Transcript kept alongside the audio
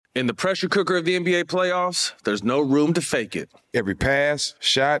In the pressure cooker of the NBA playoffs, there's no room to fake it. Every pass,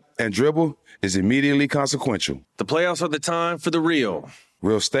 shot, and dribble is immediately consequential. The playoffs are the time for the real.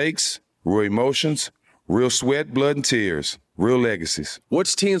 Real stakes, real emotions, real sweat, blood, and tears, real legacies.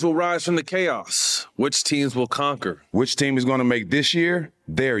 Which teams will rise from the chaos? Which teams will conquer? Which team is going to make this year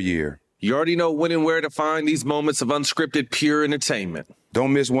their year? You already know when and where to find these moments of unscripted, pure entertainment.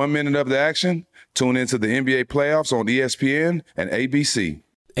 Don't miss 1 minute of the action. Tune into the NBA playoffs on ESPN and ABC.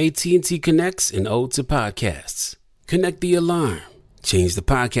 AT&T connects an ode to podcasts. Connect the alarm. Change the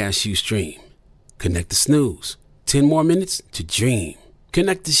podcast you stream. Connect the snooze. 10 more minutes to dream.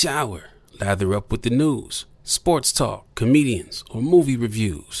 Connect the shower. Lather up with the news, sports talk, comedians, or movie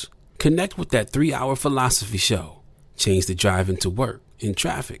reviews. Connect with that 3-hour philosophy show. Change the drive into work in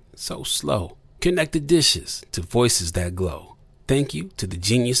traffic so slow. Connect the dishes to voices that glow. Thank you to the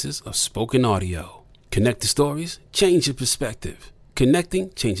geniuses of spoken audio. Connect the stories. Change your perspective.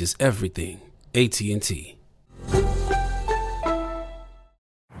 Connecting changes everything. AT&T.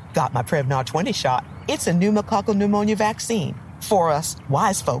 Got my Prevnar 20 shot. It's a pneumococcal pneumonia vaccine. For us,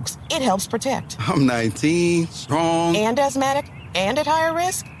 wise folks, it helps protect. I'm 19, strong. And asthmatic, and at higher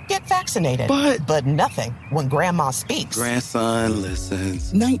risk. Get vaccinated. But nothing when grandma speaks. Grandson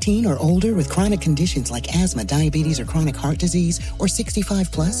listens. 19 or older with chronic conditions like asthma, diabetes, or chronic heart disease, or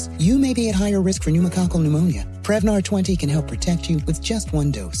 65 plus, you may be at higher risk for pneumococcal pneumonia. Prevnar 20 can help protect you with just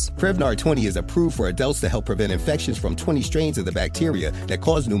 1 dose. Prevnar 20 is approved for adults to help prevent infections from 20 strains of the bacteria that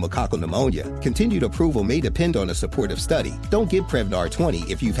cause pneumococcal pneumonia. Continued approval may depend on a supportive study. Don't give Prevnar 20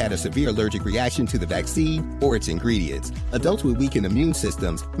 if you've had a severe allergic reaction to the vaccine or its ingredients. Adults with weakened immune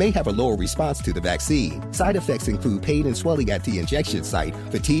systems may have a lower response to the vaccine. Side effects include pain and swelling at the injection site,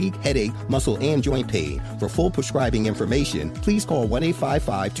 fatigue, headache, muscle, and joint pain. For full prescribing information, please call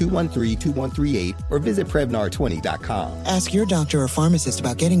 1-855-213-2138 or visit Prevnar20.com. Ask your doctor or pharmacist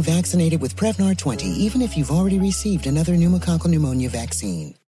about getting vaccinated with Prevnar 20, even if you've already received another pneumococcal pneumonia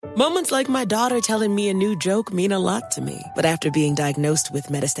vaccine. Moments like my daughter telling me a new joke mean a lot to me. But after being diagnosed with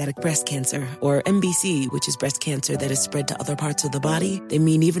metastatic breast cancer, or MBC, which is breast cancer that is spread to other parts of the body, they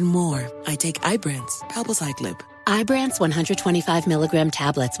mean even more. I take Ibrance, palbociclib. Ibrance 125 milligram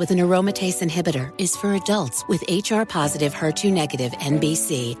tablets with an aromatase inhibitor is for adults with HR-positive, HER2-negative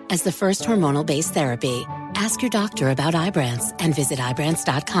MBC as the first hormonal-based therapy. Ask your doctor about Ibrance and visit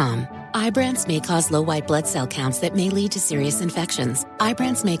Ibrance.com. Ibrance may cause low white blood cell counts that may lead to serious infections.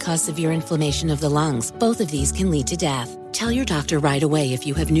 Ibrance may cause severe inflammation of the lungs. Both of these can lead to death. Tell your doctor right away if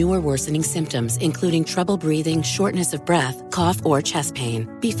you have new or worsening symptoms, including trouble breathing, shortness of breath, cough, or chest pain.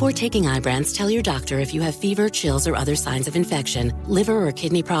 Before taking Ibrance, tell your doctor if you have fever, chills, or other signs of infection, liver or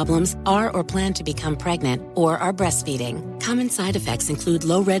kidney problems, are or plan to become pregnant, or are breastfeeding. Common side effects include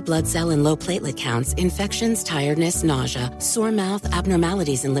low red blood cell and low platelet counts, infections, tiredness, nausea, sore mouth,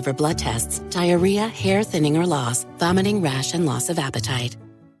 abnormalities in liver blood tests, diarrhea, hair thinning or loss, vomiting, rash, and loss of appetite.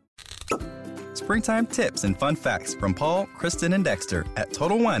 Springtime tips and fun facts from Paul, Kristen, and Dexter at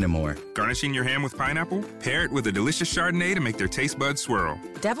Total Wine & More. Garnishing your ham with pineapple? Pair it with a delicious Chardonnay to make their taste buds swirl.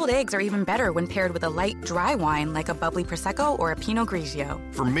 Deviled eggs are even better when paired with a light, dry wine like a bubbly Prosecco or a Pinot Grigio.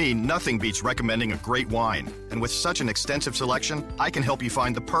 For me, nothing beats recommending a great wine. And with such an extensive selection, I can help you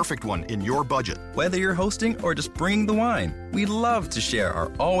find the perfect one in your budget. Whether you're hosting or just bringing the wine, we love to share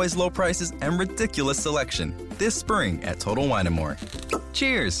our always low prices and ridiculous selection this spring at Total Wine & More.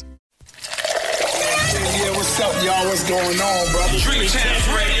 Cheers! Yeah, what's up, y'all? What's going on, brother? Drink Champs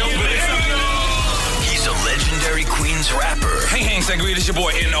Radio. He's a legendary Queens rapper. Hey, Sangria, this your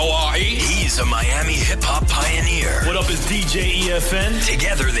boy N.O.R.E. He's a Miami hip-hop pioneer. What up, is DJ EFN.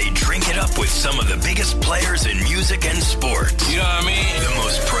 Together, they drink it up with some of the biggest players in music and sports. You know what I mean? The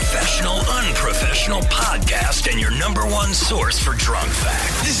most professional, unprofessional podcast and your number one source for drunk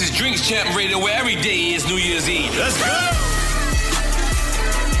facts. This is Drinks Champ Radio, where every day is New Year's Eve. Let's go!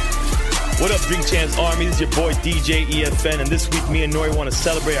 What up, Drink Champs Army? This is your boy DJ EFN, and this week me and Nori want to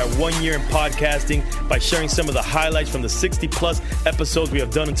celebrate our 1 year in podcasting by sharing some of the highlights from the 60-plus episodes we have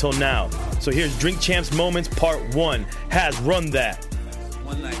done until now. So here's Drink Champs Moments Part 1. Has Run That.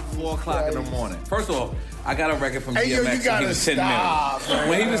 One night, 4 o'clock in the morning. First of all, I got a record from DMX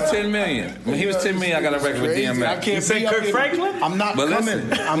when he was 10 million. Man. When he was 10 million, I got a record with DMX. I can't say Kirk Franklin? I'm not coming.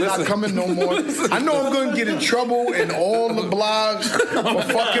 Not coming no more. I know I'm going to get in trouble in all the blogs for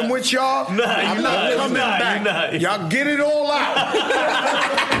fucking with y'all. I'm not coming back. Y'all get it all out.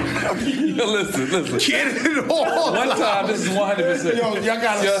 Yo, listen. Get it all. One time, this is 100%. Yo, y'all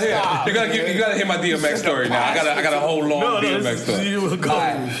gotta stop. You gotta hear my DMX story now. I got a whole long DMX story.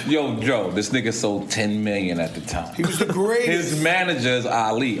 Right. Yo, Joe, this nigga sold $10 million at the time. He was the greatest. His manager is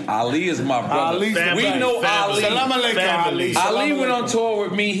Ali. Ali is my brother. We know Ali. Salam alaikum, Ali. Ali went on tour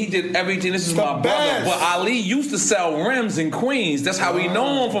with me. He did everything. This is my brother. But Ali used to sell rims in Queens. That's how we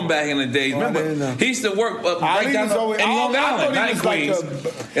know him from back in the days. Remember, he used to work right down in Long Island, not in Queens.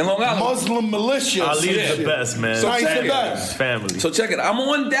 In Long Island. Muslim militia. Ali is the best, man. So he's the best. Family. So check it. I'm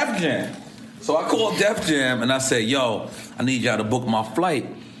on Def Jam. So I called Def Jam and I said, yo, I need y'all to book my flight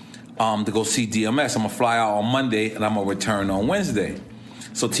to go see DMX. I'm going to fly out on Monday and I'm going to return on Wednesday.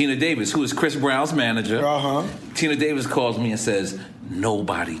 So Tina Davis, who is Chris Brown's manager, Tina Davis calls me and says,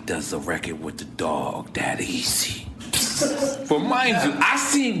 nobody does a record with the dog that easy. But mind you, I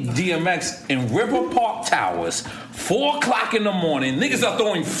seen DMX in River Park Towers, 4 o'clock in the morning. Niggas are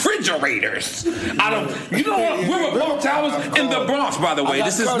throwing refrigerators out of, you know what, River Park Towers in the Bronx, by the way.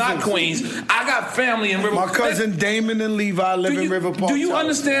 This is not Queens. I got family in River Park. My cousin Damon and Levi live in River Park. Do you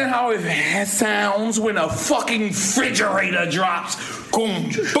understand how it sounds when a fucking refrigerator drops?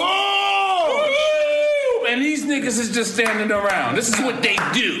 Boom, boom! And these niggas is just standing around. This is what they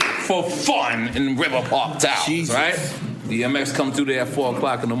do for fun in River Park Towers, right? DMX come through there at 4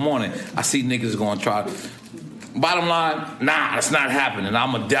 o'clock in the morning. I see niggas going to try. Bottom line, nah, it's not happening.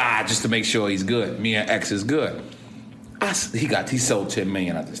 I'm going to die just to make sure he's good. Me and X is good. He sold $10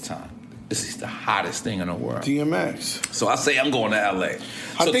 million at this time. This is the hottest thing in the world. DMX. So I say I'm going to L.A.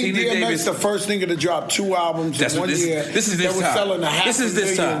 I think DMX the first nigga to drop 2 albums in 1 year. This is this that was time. selling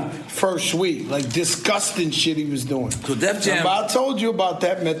 $500,000 time. First week. Like disgusting shit he was doing. So Def Jam. I told you about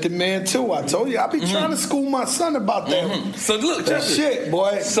that Method Man too. I told you I be trying to school my son about that. So look, that shit,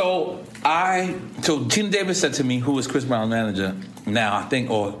 boy. So Tina Davis said to me, who is Chris Brown's manager now, I think,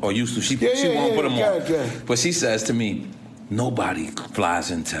 or used to. She won't put him on. But she says to me, nobody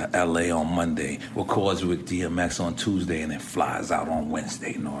flies into L.A. on Monday, records with DMX on Tuesday, and then flies out on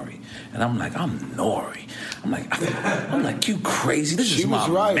Wednesday, Nori. And I'm like, I'm Nori. I'm like, you crazy? This is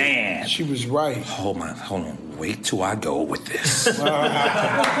my man. She was right. Hold on. Wait till I go with this.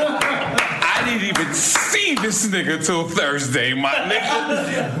 I didn't even see this nigga till Thursday, my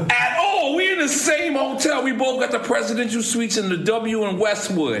nigga. At all. We in the same hotel. We both got the presidential suites in the W in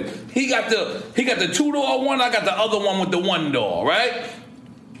Westwood. He got the 2-door one. I got the other one with the 1 door, right?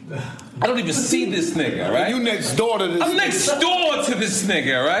 I don't even see this nigga, right? You next door to this I'm next door to this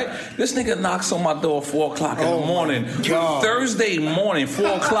nigga, right? This nigga knocks on my door 4 o'clock in the morning. Thursday morning, 4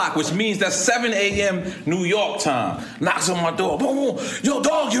 o'clock, which means that's 7 a.m. New York time. Knocks on my door. Boom, boom. Yo,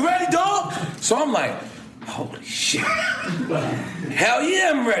 dog, you ready, dog? So I'm like, holy shit. Hell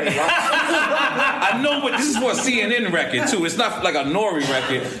yeah, I'm ready. I know what this is for a CNN record too. It's not like a Nori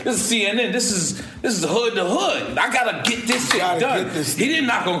record. This is CNN. This is hood to hood. I gotta get this shit done. He didn't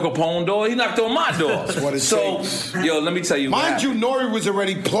knock on Capone door. He knocked on my door. That's what it takes. Yo, let me tell you. Mind you, Nori was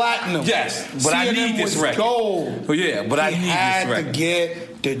already platinum. Yes, but CNN I need this was record. Gold. Oh yeah, but I need this record. Had to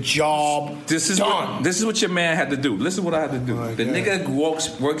get the job done. This is what your man had to do. Listen what I had to do. The nigga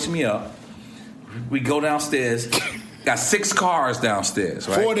works me up. We go downstairs. Got 6 cars downstairs,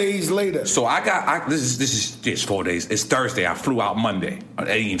 right? 4 days later. So this is just 4 days. It's Thursday. I flew out Monday. I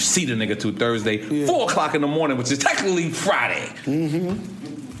didn't even see the nigga till Thursday. 4 o'clock in the morning, which is technically Friday.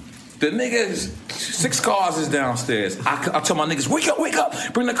 Mm-hmm. The niggas, 6 cars is downstairs. I tell my niggas, wake up,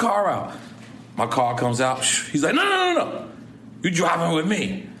 bring the car out. My car comes out. He's like, no. You driving with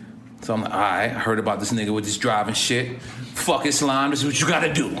me. So I'm like, all right, I heard about this nigga with this driving shit. Fuck Islam, this is what you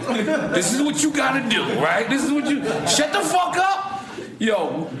gotta do. This is what you gotta do, right? Shut the fuck up.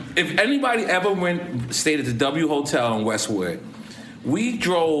 Yo, if anybody ever stayed at the W Hotel in Westwood, we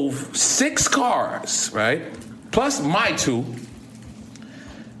drove 6 cars, right? Plus my 2,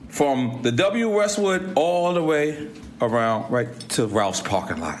 from the W Westwood all the way around right to Ralph's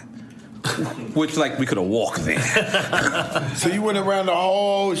parking lot. Which, like, we could have walked there. So you went around the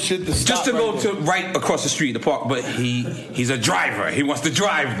whole shit to stop just to go to right across the street, the park. But he's a driver. He wants to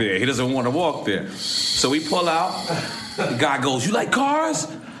drive there. He doesn't want to walk there. So we pull out. The guy goes, "You like cars?"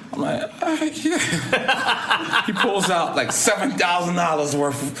 I'm like, yeah. He pulls out like $7,000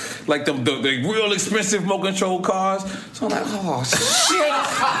 worth, like the real expensive remote control cars. So I'm like, oh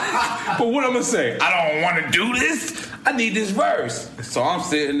shit. But what I'm gonna say? I don't want to do this. I need this verse. So I'm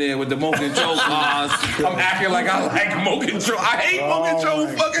sitting there with the remote control cars. I'm acting like I like remote control. I hate remote control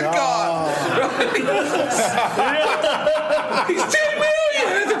fucking cars. He's $10 million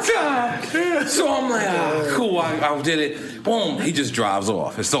at the time. So I'm like, cool. I did it. Boom. He just drives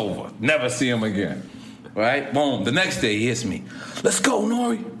off. It's over. Never see him again. Right? Boom. The next day he hits me. Let's go,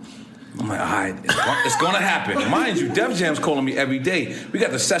 Nori. I'm like, all right, it's going to happen. Mind you, Def Jam's calling me every day. We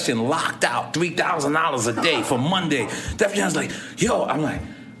got the session locked out, $3,000 a day for Monday. Def Jam's like, yo, I'm like,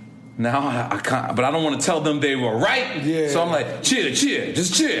 now I can't, but I don't want to tell them they were right. Yeah. So I'm like, chill,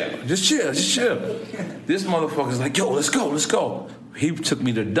 just chill. This motherfucker's like, yo, let's go. He took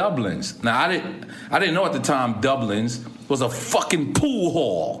me to Dublin's. Now I didn't know at the time Dublin's was a fucking pool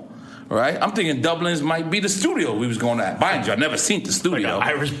hall. Right? I'm thinking Dublin's might be the studio we was going to. Mind you, I never seen the studio. Like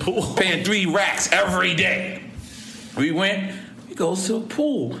an Irish pool. Paying 3 racks every day. We went. He goes to a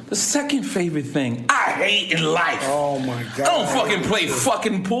pool. The second favorite thing I hate in life. Oh my God. I don't fucking play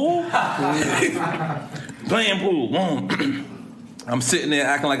fucking pool. Playing pool. I'm sitting there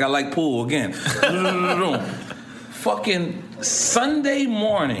acting like I like pool again. Fucking Sunday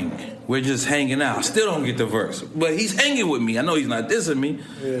morning, we're just hanging out. Still don't get the verse. But he's hanging with me. I know he's not dissing me.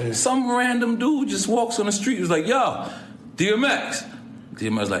 Yeah. Some random dude just walks on the street. He's like, yo, DMX.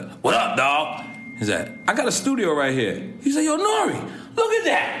 DMX like, what up, dog? He's like, I got a studio right here. He's like, yo, Nori, look at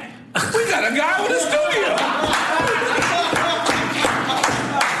that. We got a guy with a studio.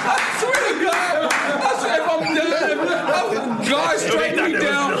 I swear to God. If I'm dead, God straight me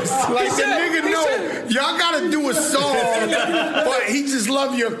down. Like the nigga know, y'all gotta do a song, but he just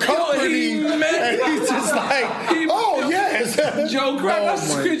love your company. And he's just like, oh yes. Joe Crack, I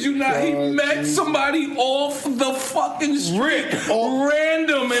kid you not, he met somebody off the fucking street,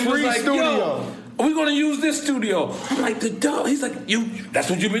 random, and was like, yo, we're gonna use this studio. I'm like, the dog. He's like, that's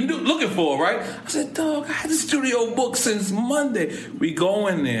what you've been looking for, right? I said, dog, I had the studio booked since Monday. We go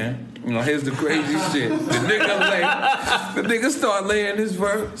in there. You know, here's the crazy shit. The nigga start laying his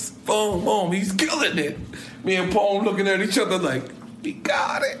verse. Boom, boom. He's killing it. Me and Paul looking at each other like, we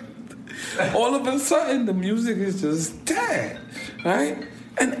got it. All of a sudden, the music is just dead, right?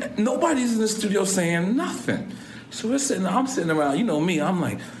 And nobody's in the studio saying nothing. So I'm sitting around. You know me. I'm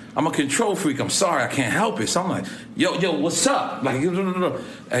like, I'm a control freak. I'm sorry, I can't help it. So I'm like, yo, what's up? Like,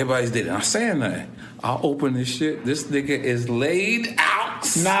 everybody's dead. I'm saying nothing. I'll open this shit. This nigga is laid out,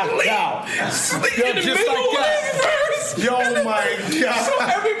 knocked out, sleep in the middle of his verse. Yo, my God. So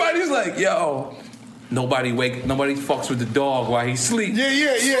everybody's like, yo, nobody fucks with the dog while he sleeps.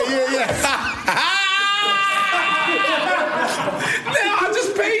 Yeah. Now I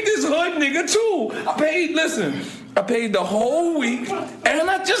just paid this hood nigga too. I paid the whole week, and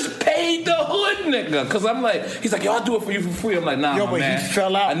I just paid the hood nigga. Cause I'm like, he's like, yo, I'll do it for you for free. I'm like, nah, yo, but man. He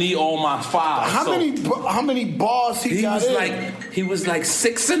fell out. I need all my files. How many bars he got in? He was like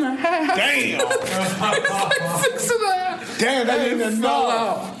 6.5. Damn. He was like 6.5. Damn, that ain't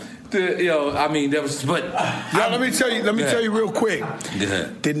enough. Let me tell you real quick. Yeah.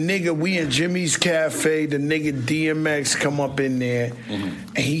 The nigga, we in Jimmy's Cafe, the nigga DMX come up in there,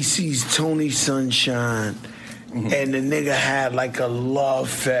 and he sees Tony Sunshine. Mm-hmm. And the nigga had like a love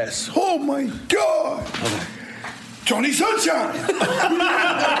fest. Oh my God! Tony Sunshine!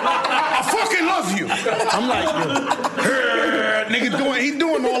 I fucking love you! I'm like, nigga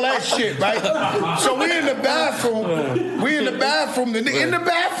doing all that shit, right? So we in the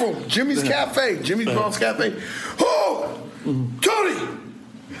bathroom. Jimmy's Cafe, Jimmy's Bronx Cafe. Oh, Tony,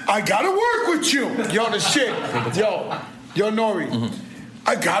 I gotta work with you. Yo, the shit. Yo, Nori. Mm-hmm.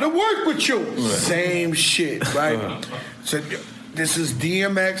 I gotta work with you. Right. Same shit, right? So this is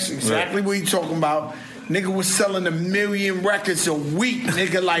DMX, exactly what he talking about. Nigga was selling 1 million records a week,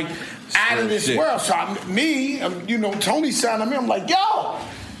 nigga, like out of this world. So Tony signed me. I'm like, yo,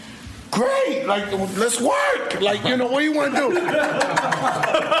 great, like let's work. Like, what do you want to do?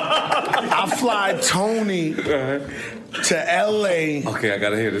 I fly Tony to LA. Okay, I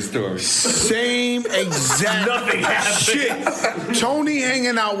gotta hear the story. Same exact shit. Tony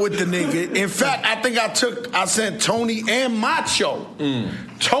hanging out with the nigga. In fact, I think I sent Tony and Macho.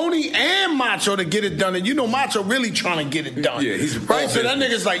 Tony and Macho to get it done. And Macho really trying to get it done. Yeah, he's right. So that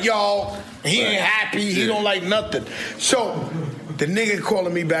nigga's like, yo, he ain't happy. He don't like nothing. So the nigga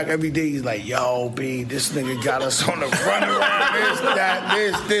calling me back every day. He's like, yo, B, this nigga got us on the run around.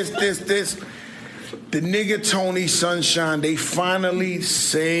 This. The nigga Tony Sunshine, they finally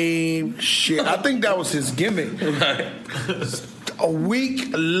same shit. I think that was his gimmick. A week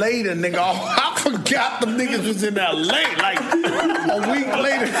later, nigga, I forgot the niggas was in LA. Like, a week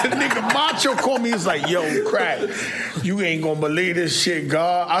later, the nigga Macho called me. He's like, yo, Crack, you ain't gonna believe this shit,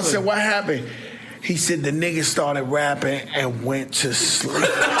 God. I said, what happened? He said the nigga started rapping and went to sleep.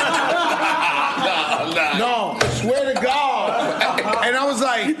 No, swear to God. And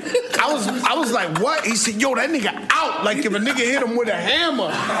I was like, what? He said, yo, that nigga out. Like if a nigga hit him with a hammer.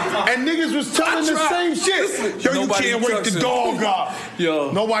 And niggas was telling the same shit. Yo, you can't wake the dog up.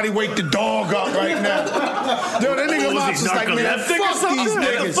 Yo. Nobody wake the dog up right now. Yo, that nigga Mops was like, man, fuck these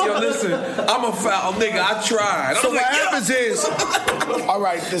niggas. Yo, listen, I'm a foul nigga. I tried. So what happens is, all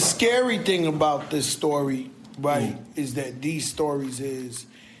right, the scary thing about this story, right, is that these stories is,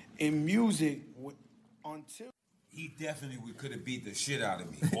 in music, until... He definitely could have beat the shit out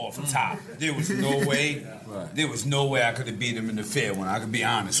of me off top. There was no way. There was no way I could have beat him in the fair one. I could be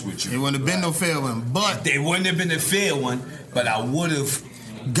honest with you. It wouldn't have been no fair one, but... There wouldn't have been a fair one, but I would have...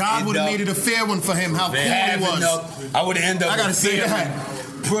 God would have made it a fair one for him, how cool he was. I would have ended up I gotta say that.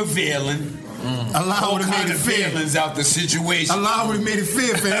 Prevailing. Allah would have made it fair. Feelings out the situation. Allah would have made it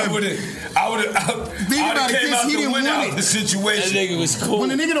fair for him. I would have Think about it, Chris, he didn't want it. The situation. That nigga was cool. When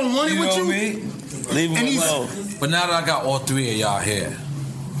the nigga don't want it with you, leave him alone. But now that I got all three of y'all here,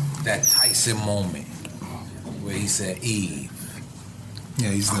 that Tyson moment where he said Eve. Yeah,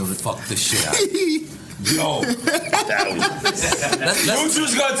 he's never fucked the shit out. Yo, Luch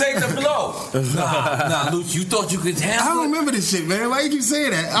was gonna take the blow. Nah, Luch, you thought you could handle it? I don't remember this shit, man. Why you keep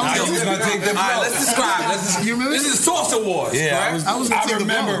saying that? He was gonna take the blow. All right, let's describe. You remember this? Is Sauce Awards. Yeah, right? I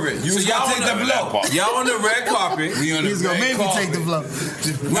remember it. You was gonna take the blow. Y'all on the red carpet. We on the He's gonna make me take the blow.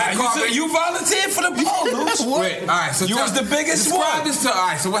 Red carpet. You volunteered for the blow, Luch. Wait, all right. So you was the biggest describe one. This to, all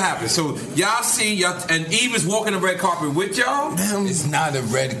right. So what happened? So y'all see y'all, and Eve is walking the red carpet with y'all. It's not a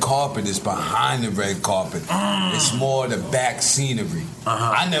red carpet. It's behind the red carpet. It's more the back scenery.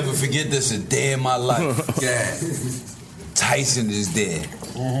 I never forget this a day in my life. Yeah. Tyson is there.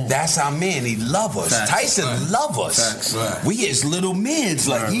 That's our man. He love us. Facts. Tyson love us. Right. We his little mans.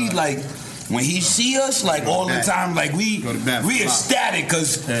 Like he like when he see us like all the time. Like we ecstatic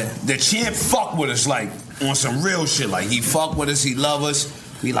because the champ fuck with us like on some real shit. Like he fuck with us. He love us.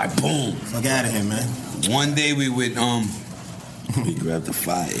 We like boom. Fuck out of here, man. One day we with He grabbed the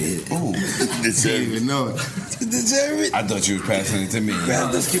fire. Oh, didn't even know it. Deserve it. I thought you was passing it to me.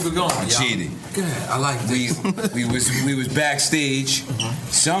 Let's keep it going. I cheated. Good. I like this. We was backstage.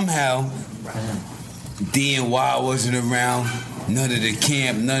 Somehow, D and Y wasn't around. None of the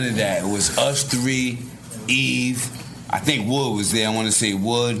camp. None of that. It was us three, Eve. I think Wood was there. I want to say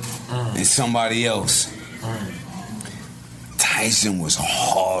Wood and somebody else. Tyson was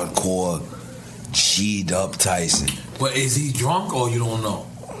hardcore, G'd up Tyson. But is he drunk or you don't know?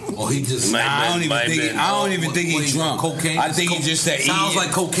 Or he just... I don't even think he's drunk. Cocaine? I think he's just that sounds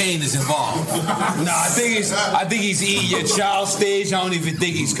like cocaine is involved. No, I think he's eating your child stage. I don't even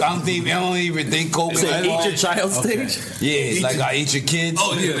think cocaine. Say eat your child stage? Yeah, it's like I eat your kids.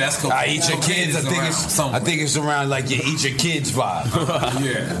 Oh yeah, that's cocaine. I eat your kids. I think it's around like you eat your kids vibe.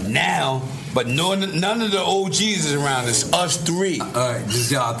 Yeah. Now, but none of the OGs is around. It's us three. All right,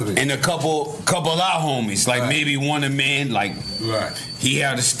 just y'all three. And a couple of our homies. Like maybe one a man. Like he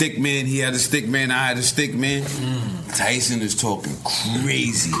had a stick man. He had a stick man. I had a stick man. Tyson is talking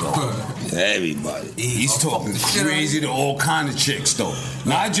crazy though. Everybody. He's talking crazy to all kind of chicks though.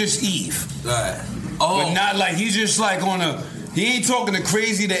 Not just Eve. But not like he's just like on a. He ain't talking to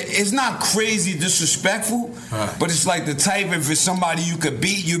crazy that it's not crazy disrespectful, but it's like the type if it's somebody you could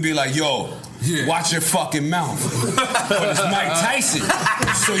beat, you'd be like, yo, watch your fucking mouth. But it's Mike Tyson,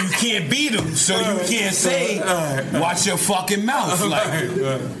 so you can't beat him, so you can't say, watch your fucking mouth.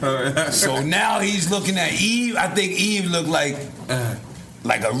 Like, so now he's looking at Eve. I think Eve looked like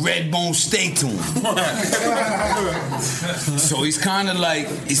a red bone steak to him. So he's kind of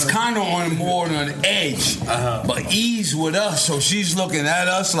on more on an edge. But Eve's with us, so she's looking at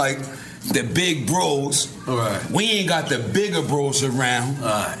us like the big bros. We ain't got the bigger bros around.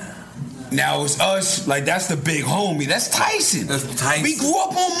 Now it's us, like that's the big homie. That's Tyson. We grew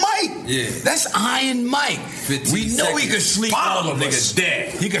up on Mike. Yeah. That's Iron Mike. We know he could sleep all of us.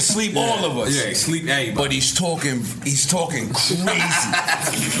 Dead. He could sleep all of us. Yeah, sleep everybody. But he's talking crazy.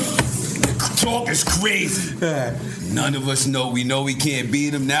 Talk is crazy. None of us know. We know we can't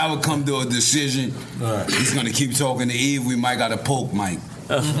beat him. Now it come to a decision. He's gonna keep talking to Eve. We might gotta poke Mike.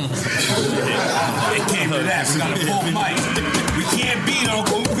 It came to that. We gotta poke Mike. We can't beat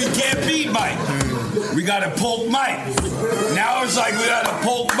Uncle. We can't beat Mike. We gotta poke Mike. Now it's like we gotta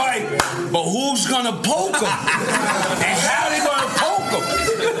poke Mike, but who's gonna poke him? And how they gonna poke him?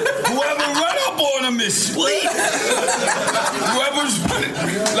 Whoever run up on him is sleep. Whoever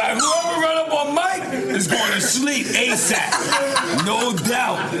run up on Mike is going to sleep ASAP. No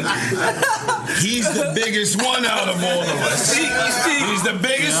doubt. He's the biggest one out of all of us. He's He's the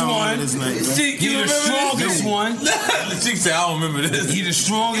biggest one. He's the strongest one. She said, I don't remember this. He's the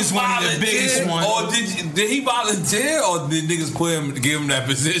strongest one. He's the biggest one. Or did he volunteer, or did niggas put him to give him that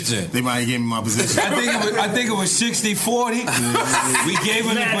position? They might have given him my position. I think it was 60-40. We gave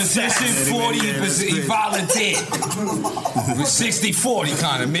him the position 40. He volunteered. It was 60-40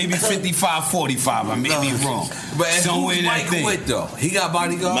 kind of, maybe 55-45. I may be wrong. But somewhere in that thing. With though? He got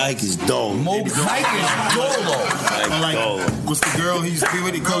bodyguard. Mike is Dolo. Mike is Dolo. What's the girl he used to be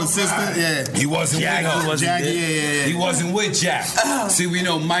with? He called his sister? Yeah. He wasn't Jack, with her. Jack, yeah. He wasn't with Jack. See, we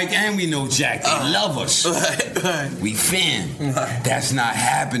know Mike and we know Jack. They love us. We fan. That's not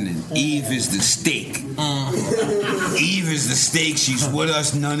happening. Eve is the steak. Eve is the steak. She's with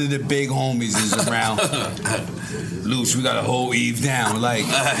us. None of the big homies is around. Luce, we gotta hold Eve down. Like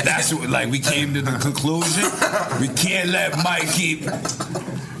that's what, like we came to the conclusion. We can't let Mike keep.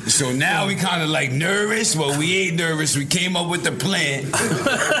 So now we kind of like nervous, but we ain't nervous. We came up with the plan.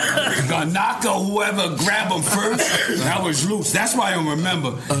 We're gonna knock out whoever grab him first. That was Luce. That's why I don't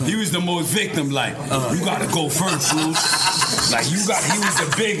remember. He was the most victim-like. You gotta go first, Luce. Like he was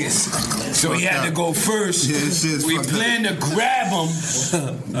the biggest. So he had to go first. We planned to grab him.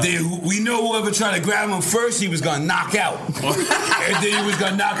 We know whoever tried to grab him first, he was gonna knock out. And then he was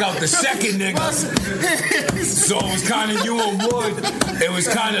gonna knock out the second nigga. So it was kind of you and Wood. It was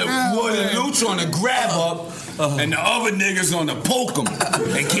kind of Wood and Luch on the grab up, and the other niggas on the poke him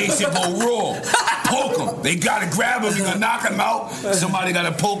in case it go wrong. Poke him. They gotta grab him. You gonna knock him out. Somebody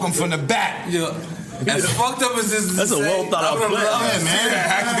gotta poke him from the back. Yeah. As fucked up as this is. That's a well thought out plan. Yeah,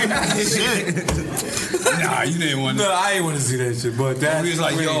 man. Nah, you didn't want to. No, I ain't want to see that shit. But that we was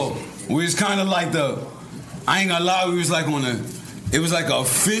like, yo, we was kind of like I ain't gonna lie, we was like on a. It was like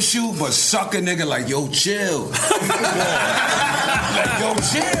official, but sucker nigga like, yo, chill. Like, yo,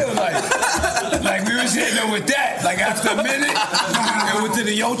 chill. Like we was hitting him with that. Like after a minute, it went to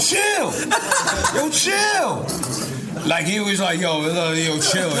the yo, chill. Yo, chill. Like he was like, yo,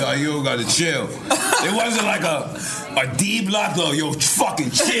 chill. Like, yo, gotta chill. It wasn't like a D block though, yo,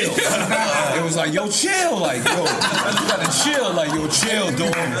 fucking chill. It was like, yo, chill. Like, yo, you gotta chill. Like, yo, chill,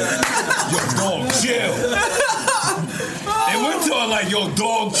 dog. Yo, dog, chill. It went to her like, yo,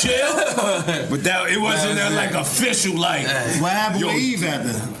 dog, chill. But it wasn't like official, like. What happened with Eve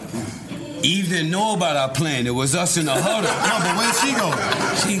after? Eve didn't know about our plan. It was us in the huddle. No, but where'd she go?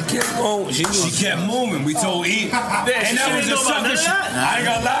 She kept going. She kept moving. We told Eve. And that was the sucker shit. I ain't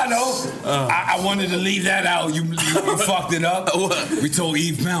gonna lie, though. I wanted to leave that out. You fucked it up. We told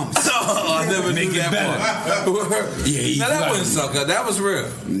Eve bounce. I never Make knew it that better. Yeah, Eve. Now that wasn't sucker. That was real.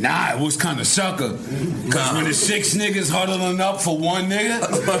 Nah, it was kind of sucker. Because when the 6 niggas huddling up for one nigga,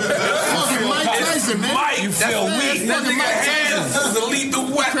 Mike Tyson, man. You feel weak. That nigga hands is a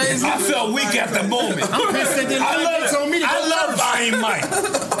lethal weapon. I felt weak at the moment. I love buying Mike.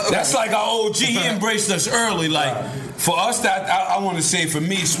 That's like our OG. He embraced us early. Like for us, that I want to say for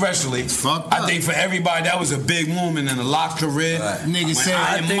me especially. I think for everybody that was a big moment in the Lock career. Nigga said,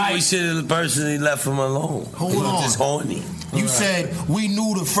 I think we should have personally left him alone. Hold he was on. just horny. You said we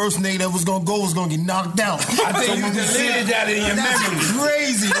knew the first nigga that was gonna go was gonna get knocked out. I think you deleted that in your memory.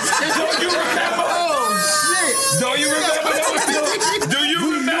 Crazy. Don't you remember? Oh shit. Don't you remember those? Do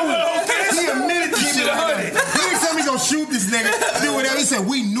you remember those? He admitted he didn't tell me gonna shoot this nigga. Do whatever. He said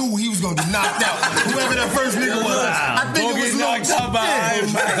we knew he was gonna get knocked out. Whoever that first nigga was. I think it was knocked out by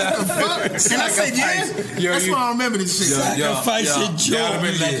Iron Man. And I said, that's why I remember this shit. Sacrifice your joy. That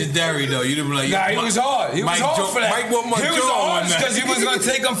would have been legendary though. You'd have been like, nah, he was hard. He was hard for that. Mike want my he was hard because he was gonna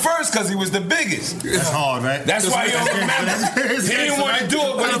take him first because he was the biggest. That's hard, right? That's why you don't remember. He didn't want to do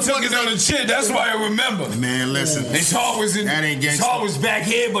it, but he took it on the chin. That's why I remember. Man, listen. His heart was back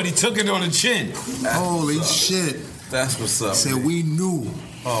here, but he took it on the chin. Holy shit. That's what's up. Said we knew.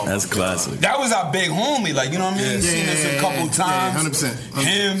 Oh, that's classic. That was our big homie, like, you know what I mean? He's seen us a couple times. 100%.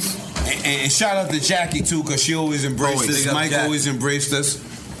 Him, and shout out to Jackie too, because she always embraced us. Mike always embraced us.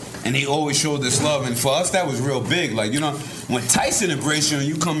 And he always showed us love. And for us, that was real big. Like, you know, when Tyson embraced you and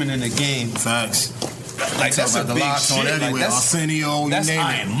you coming in the game. Facts. Like, that's a big shit. Like, that's Arsenio, that's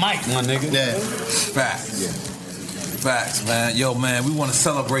Iron Mike, my nigga. Yeah. Facts. Yeah. Facts, man. Yo, man, we want to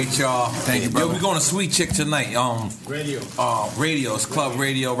celebrate y'all. Thank you, brother. Yo, we're going to Sweet Chick tonight. Radio. Radio. It's Club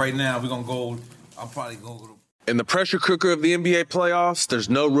Radio right now. We're going to go. I'm probably going to go to. In the pressure cooker of the NBA playoffs, there's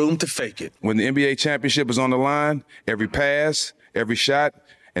no room to fake it. When the NBA championship is on the line, every pass, every shot,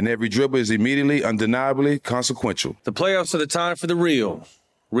 and every dribble is immediately, undeniably consequential. The playoffs are the time for the real.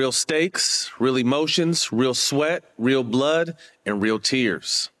 Real stakes, real emotions, real sweat, real blood, and real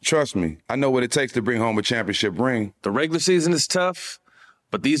tears. Trust me, I know what it takes to bring home a championship ring. The regular season is tough,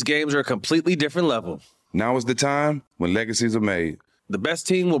 but these games are a completely different level. Now is the time when legacies are made. The best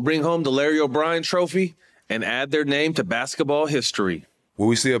team will bring home the Larry O'Brien Trophy and add their name to basketball history. Will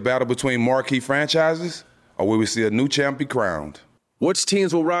we see a battle between marquee franchises, or will we see a new champ be crowned? Which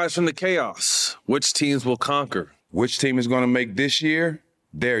teams will rise from the chaos? Which teams will conquer? Which team is going to make this year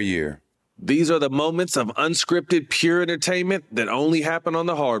their year? These are the moments of unscripted, pure entertainment that only happen on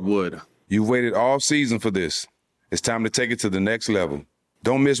the hardwood. You've waited all season for this. It's time to take it to the next level.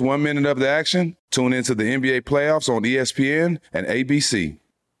 Don't miss 1 minute of the action. Tune into the NBA playoffs on ESPN and ABC.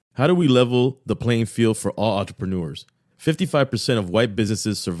 How do we level the playing field for all entrepreneurs? 55% of white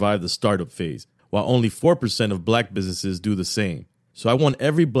businesses survive the startup phase, while only 4% of black businesses do the same. So I want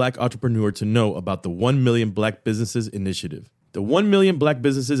every black entrepreneur to know about the 1 Million Black Businesses Initiative. The 1 Million Black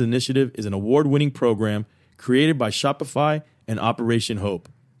Businesses Initiative is an award-winning program created by Shopify and Operation Hope.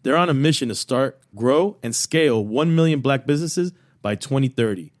 They're on a mission to start, grow, and scale 1 million black businesses by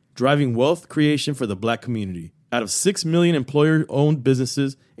 2030, driving wealth creation for the black community. Out of 6 million employer-owned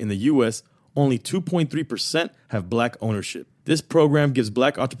businesses in the U.S., only 2.3% have black ownership. This program gives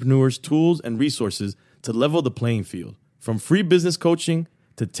black entrepreneurs tools and resources to level the playing field, from free business coaching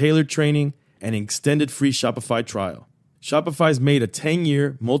to tailored training and an extended free Shopify trial. Shopify's made a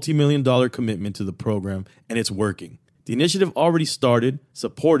 10-year, multi-million-dollar commitment to the program, and it's working. The initiative already started,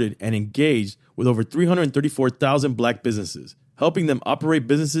 supported, and engaged with over 334,000 black businesses, helping them operate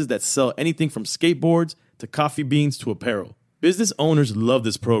businesses that sell anything from skateboards to coffee beans to apparel. Business owners love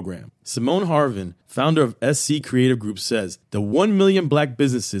this program. Simone Harvin, founder of SC Creative Group, says, "The 1 Million Black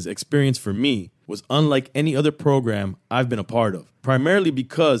Businesses experience for me was unlike any other program I've been a part of, primarily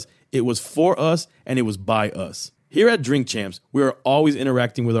because it was for us and it was by us." Here at Drink Champs, we are always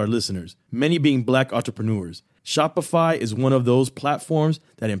interacting with our listeners, many being black entrepreneurs. Shopify is one of those platforms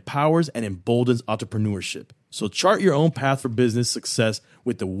that empowers and emboldens entrepreneurship. So chart your own path for business success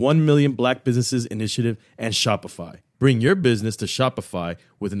with the 1 Million Black Businesses Initiative and Shopify. Bring your business to Shopify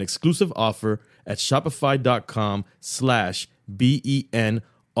with an exclusive offer at shopify.com/BEN,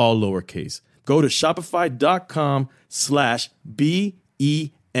 all lowercase. Go to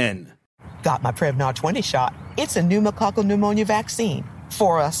shopify.com/BEN. Got my Prevnar 20 shot. It's a pneumococcal pneumonia vaccine.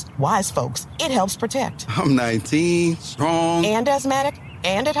 For us, wise folks, it helps protect. I'm 19, strong. And asthmatic,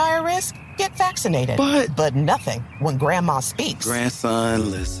 and at higher risk? Get vaccinated. But nothing when grandma speaks.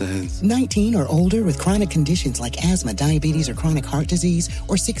 Grandson listens. 19 or older with chronic conditions like asthma, diabetes, or chronic heart disease,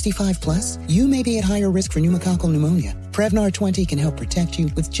 or 65 plus, you may be at higher risk for pneumococcal pneumonia. Prevnar 20 can help protect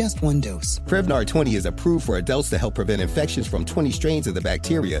you with just one dose. Prevnar 20 is approved for adults to help prevent infections from 20 strains of the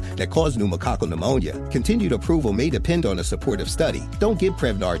bacteria that cause pneumococcal pneumonia. Continued approval may depend on a supportive study. Don't give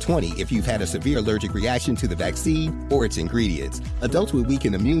Prevnar 20 if you've had a severe allergic reaction to the vaccine or its ingredients. Adults with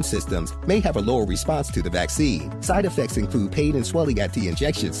weakened immune systems may have a lower response to the vaccine. Side effects include pain and swelling at the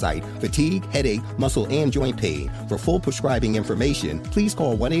injection site, fatigue, headache, muscle, and joint pain. For full prescribing information, please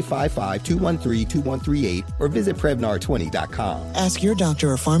call 1-855-213-2138 or visit Prevnar20.com. Ask your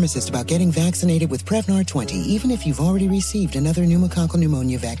doctor or pharmacist about getting vaccinated with Prevnar 20, even if you've already received another pneumococcal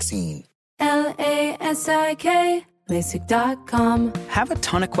pneumonia vaccine. LASIK, LASIK.com. Have a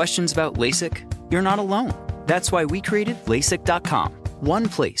ton of questions about LASIK? You're not alone. That's why we created LASIK.com. One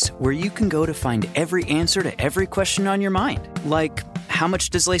place where you can go to find every answer to every question on your mind. Like, how much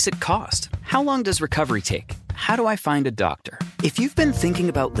does LASIK cost? How long does recovery take? How do I find a doctor? If you've been thinking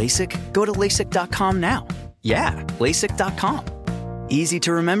about LASIK, go to LASIK.com now. Yeah, LASIK.com. Easy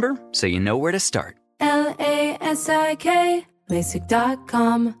to remember, so you know where to start. LASIK,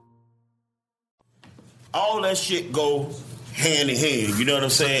 LASIK.com. All that shit go hand in hand, you know what I'm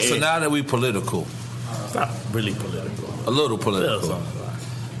saying? So now that we political. It's not really political. A little political.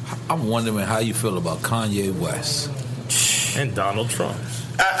 I'm wondering how you feel about Kanye West. And Donald Trump.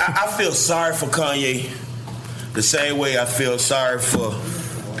 I feel sorry for Kanye the same way I feel sorry for,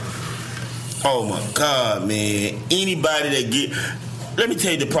 oh my God, man, anybody that get, let me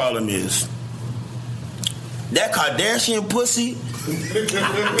tell you the problem is, that Kardashian pussy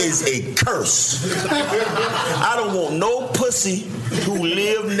is a curse. I don't want no pussy who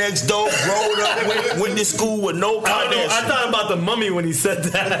lived next door, growed up, went to school with no Kardashian. I thought about the mummy when he said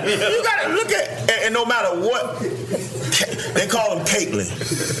that. You gotta look at, and no matter what, they call him Caitlyn.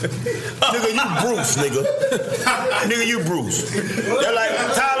 Nigga, you Bruce, nigga. Nigga, you Bruce. They're like,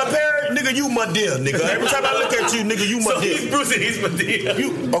 Tyler Perry, nigga, you Madea, nigga. Every time I look at you, nigga, you Madea. So he's Bruce and he's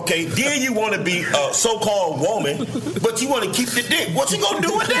Madea. Okay, then you want to be a so-called woman, but you want to keep the dick. What you gonna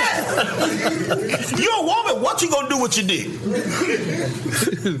do with that? You're a woman. What you gonna do with your dick?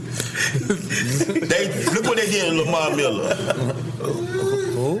 Look what they did to Lamar Miller.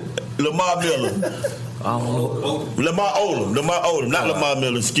 Lamar Miller. I don't know. Lamar Odom, not Lamar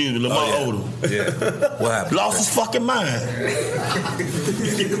Miller, excuse me, Lamar Odom. Yeah. What happened? Lost his fucking mind.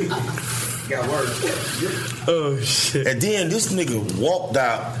 Got worse. Oh shit. And then this nigga walked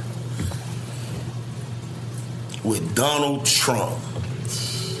out with Donald Trump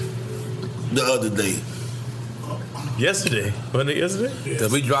the other day. Yesterday. Wasn't it yesterday?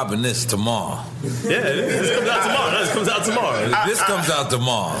 Cause we dropping this tomorrow. Yeah, this comes out tomorrow. This comes out tomorrow. This comes out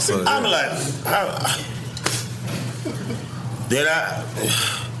tomorrow. So I'm like,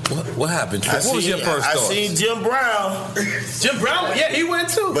 what happened? What was your first thought? I seen Jim Brown. Jim Brown? Yeah, he went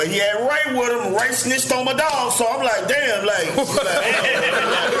too. But he had Ray with him. Ray snitched on my dog, so I'm like, damn, like.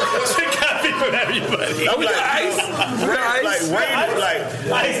 Shit got me from everybody. I'm like, Ray,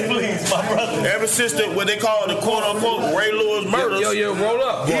 Ice, please, my brother. Ever since what they call the quote unquote Ray Lewis murders. Yo, roll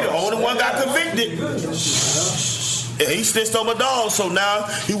up. He the only one got convicted. And he snitched on my dog, so now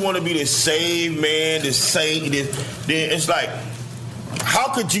he want to be the saved man, the saint. Then it's like,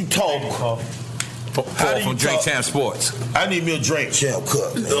 how could you talk? Paul from Drink Champ Sports. I need me a Drink Champ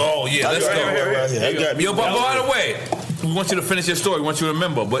cup. Oh yeah, let's go. Right. Yo, but by the way, we want you to finish your story. We want you to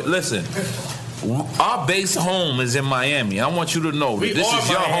remember. But listen, our base home is in Miami. I want you to know that this is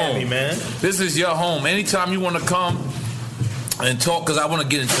your home, man. This is your home. Anytime you want to come and talk, because I want to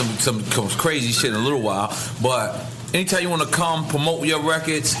get into some crazy shit in a little while, but anytime you want to come promote your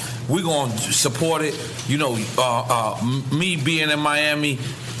records, we're going to support it. You know, me being in Miami,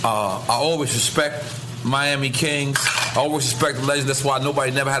 I always respect Miami Kings. I always respect the legends. That's why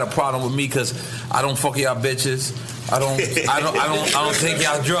nobody never had a problem with me, because I don't fuck y'all bitches. I don't take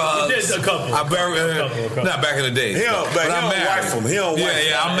y'all drugs. There's a couple. Not back in the day. But I'm married.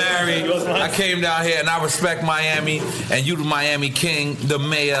 I'm married. I came down here and I respect Miami, and you the Miami King, the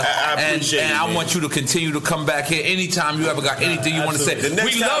mayor. I appreciate and it, I want you to continue to come back here anytime you ever got anything you want to say.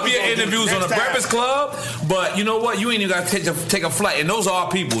 We love your interviews on the Breakfast Club, but you know what? You ain't even got to take a flight, and those are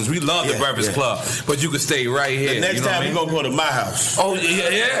our peoples. We love the Breakfast Club, but you can stay right here. The next time we're gonna go to my house. Oh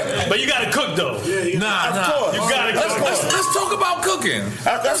yeah. But you gotta cook though. Nah. You gotta cook. Let's talk about cooking.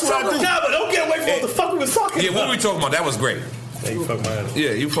 That's what I do. Nah, but don't get away from what the fuck we was talking about. Yeah, what were we talking about? That was great. Yeah, you fucking up.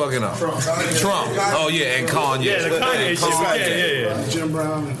 Yeah, you fucking up. Trump. Oh yeah, and Kanye. Yeah, the Kanye shit. Yeah. Jim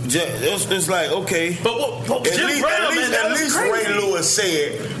Brown. It's like, okay. But Jim Brown, at least Ray Lewis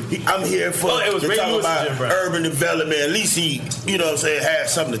said, I'm here for it was to Ray talk Lewis about and Jim Brown. urban development. At least he, you know what I'm saying, had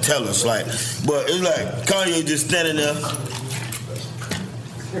something to tell us. Like, but it's like Kanye just standing there.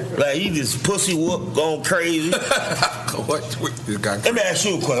 Like he just pussy whoop going crazy. Let me ask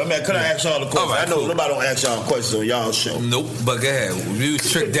you a question. Could I ask y'all a question? Right, I know nobody don't ask y'all questions on y'all show. Nope, but go ahead. You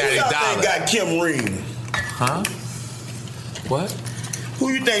Trick Daddy Who y'all Dollar. think got Kim ring? Huh? What? Who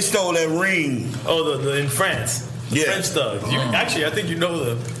you think stole that ring? Oh, the in France. Yeah. French thugs. Actually, I think you know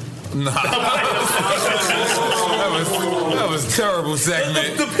the. Nah. that was terrible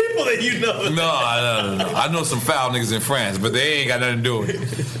segment. The people that you know. No. I know some foul niggas in France, but they ain't got nothing to do with it.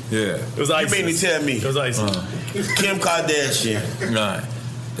 Yeah. It was ISIS. You mean to tell me? It was ISIS. Kim Kardashian. Right.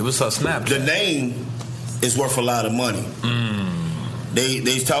 It was her Snapchat. The name is worth a lot of money.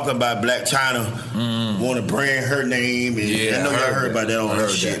 They talking about Black China want to brand her name, and I know y'all heard about that on her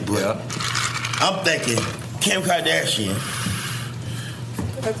shit, but I'm thinking Kim Kardashian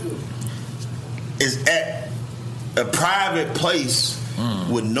is at a private place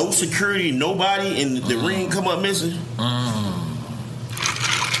with no security, nobody, and the ring come up missing.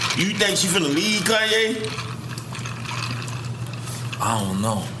 You think she finna leave Kanye? I don't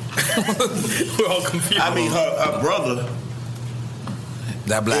know. We're all confused. I mean, her brother.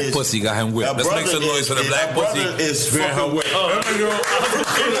 That black pussy got him whipped. Let's make some noise for the black pussy. Is being her whipped.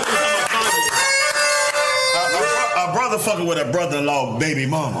 Our brother fucking with a brother-in-law baby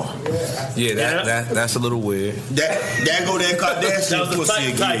mama. Yeah, that's a little weird. That go that Kardashian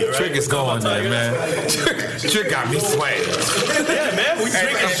pussy again. Right? Trick is going there, man. Trick got me sweating. Yeah, man. We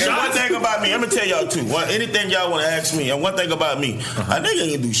drinking shots. One thing about me, I'm gonna tell y'all too. Anything y'all want to ask me, and one thing about me, a nigga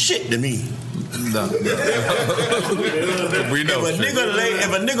ain't gonna do shit to me. No. We know. If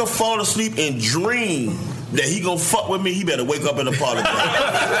a nigga fall asleep and dream that he gonna fuck with me, he better wake up and apologize.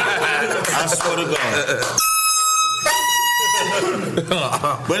 I swear to God.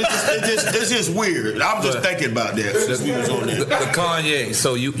 But it's just weird. I'm just thinking about that since we was on there. The Kanye.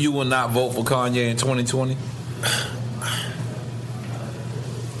 So you will not vote for Kanye in 2020?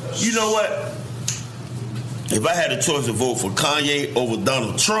 You know what? If I had a choice to vote for Kanye over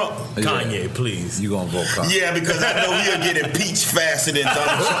Donald Trump, Kanye, please. You gonna vote Kanye? Yeah, because I know he'll get impeached faster than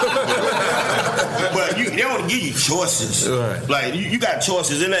Donald Trump. But they don't give you choices. Right. Like you got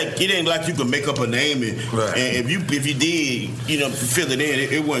choices. It ain't like you can make up a name and if you did, fill it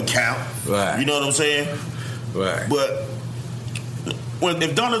in, it wouldn't count. Right. You know what I'm saying? Right. But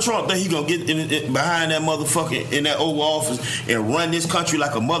if Donald Trump think he gonna get behind that motherfucker in that Oval Office and run this country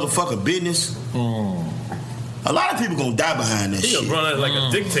like a motherfucking business, a lot of people gonna die behind that He shit. gonna run it like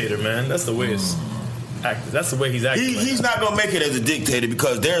a dictator, man. That's the way it's acted. That's the way he's acting. He's not gonna make it as a dictator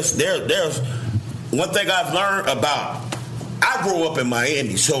because there's one thing I've learned about. I grew up in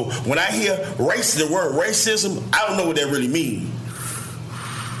Miami, so when I hear the word racism, I don't know what that really means.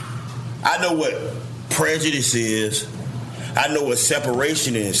 I know what prejudice is. I know what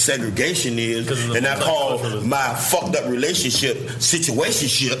separation and segregation is, and I call my fucked up relationship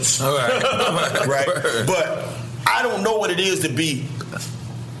situationships. Right? But I don't know what it is to be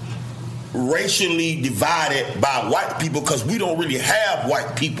racially divided by white people because we don't really have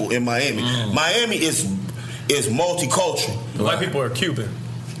white people in Miami. Miami is multicultural. White people are Cuban.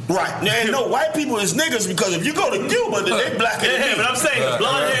 Right. No, white people is niggas because if you go to Cuba, then they blacker than me. But I'm saying the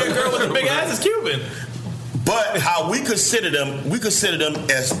blonde-haired girl with the big ass is Cuban. But how we consider them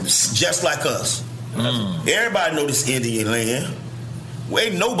as just like us. Everybody know this Indian land.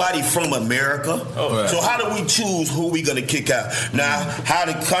 Ain't nobody from America. So how do we choose who we gonna kick out? Now, how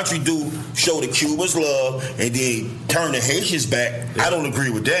the country do show the Cubans love and then turn the Haitians back? I don't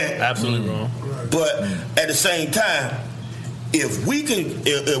agree with that. Absolutely wrong. But at the same time, if we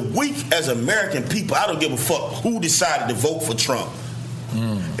as American people, I don't give a fuck who decided to vote for Trump.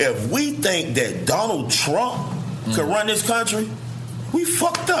 If we think that Donald Trump could run this country, we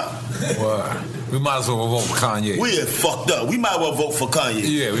fucked up. Wow. We might as well vote for Kanye. We are fucked up. We might as well vote for Kanye.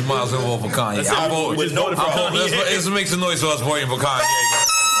 Yeah, we might as well vote for Kanye. I vote with no problem. Let's make some noise for us voting for Kanye.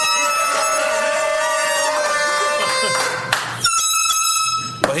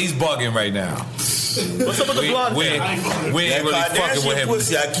 But he's bugging right now. What's up with the blonde? We ain't really fucking with him.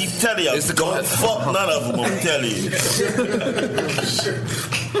 Pussy, I keep telling y'all, don't fuck none of them. I'm telling you.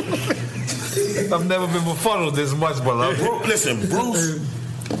 I've never been befuddled this much, brother. Listen, Bruce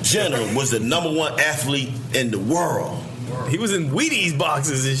Jenner was the #1 athlete in the world. He was in Wheaties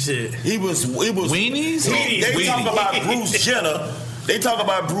boxes and shit. He was Weenies? They talk about Bruce Jenner. They talk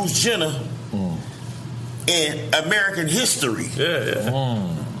about Bruce Jenner in American history. Yeah.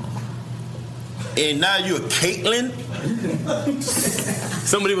 And now you're Caitlyn.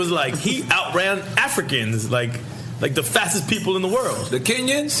 Somebody was like, he outran Africans, like the fastest people in the world. The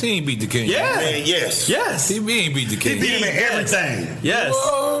Kenyans? He ain't beat the Kenyans. Yeah. Man, yes. Yes. He ain't beat the Kenyans. He beat him in everything. Yes.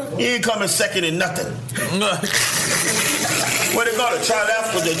 He ain't coming second in nothing. What they call it?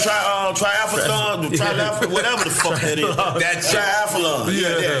 Triathlon, whatever the fuck that is. That triathlon.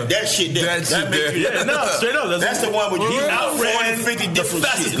 Yeah, that shit. That make you. Yeah, no, straight up. That's the one where you outran 50 different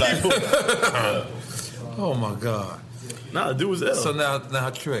shit. Like. Oh my God. Nah, the dude was ill. So now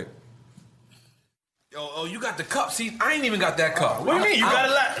Trick. Yo, you got the cup. See, I ain't even got that cup. What do you mean? You got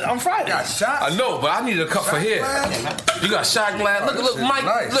it on Friday. Got shot. I know, but I needed a cup for here. You got shot glass. Look, Mike.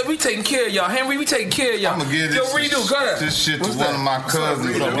 Nice. Look, we taking care of y'all. Henry, we taking care of y'all. I'm gonna give Yo, Redo, go ahead. This shit to one of my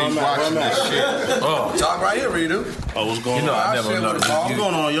cousins that be watching this shit. Oh, talk right here, Redo. Oh, what's going on? I never know. What's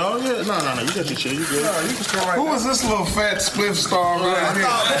going on, y'all? Yeah, no. You got your shit. You good? No, you can come right. Who was this little fat spliff star right here?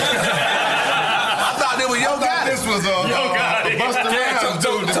 I thought they were your guy. This was Busta Rhymes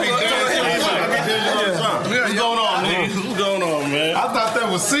dude. What's going on, niggas? What's going on, man? I thought that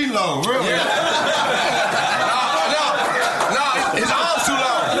was CeeLo, really. No, his arms too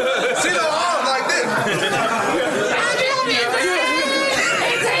long. CeeLo arms like this.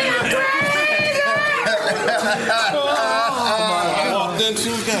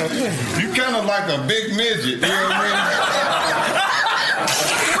 You kind of like a big midget, you know what I mean?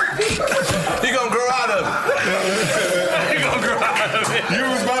 He gonna grow out of it. You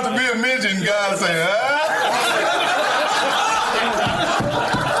was about to be a midget and God said,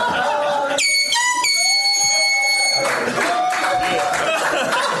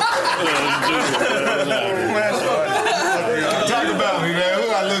 Talk about me, man. Who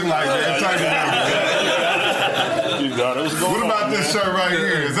I look like, man? Talk about me, man. What about this shirt right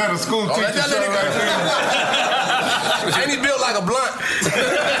here? Is that a school teacher shirt right there? Ain't he built like a blunt?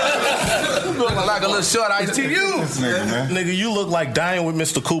 Built like a little short iced tea. Nigga, you look like dying with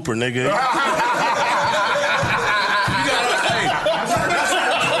Mr. Cooper, nigga.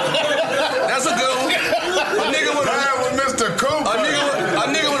 That's a good one. A nigga with Mr. Cooper. A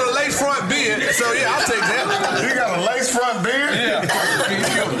nigga with a lace front beard. So yeah, I'll take that. You got a lace front beard? Yeah.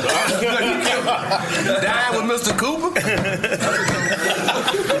 Dying with Mr. Cooper?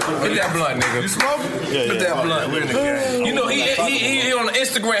 Get that blunt, nigga. You smoking? Get that blunt. You know, he on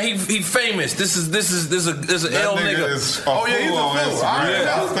Instagram, he famous. This is an L nigga. Oh yeah, he's a fool.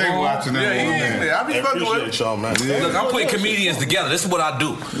 I stay watching that. I be fucking with him. Look, I'm putting comedians together. This is what I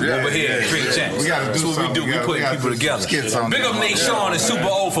do over here at Drink Champs. We gotta do That's what we do. We put people together. Big up Nate Sean and Super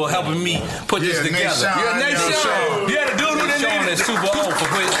O for helping me put this together. Nate Sean. Yeah, the dude Nate Sean and Super O for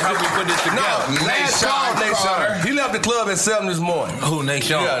helping me put this together. Nate Sean. He left the club at 7 this morning. Who, Nate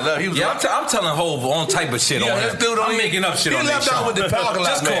Sean? I'm telling Hov all type of shit on him. I'm making up shit on Nate Sean. He left out with the parking lot.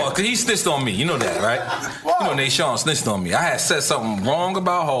 Just call, because he snitched on me. You know that, right? You know Nate Sean snitched on me. I had said something wrong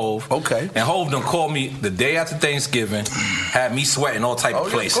about Hov. Okay. And Hov done called me the day after Thanksgiving, had me sweating all type of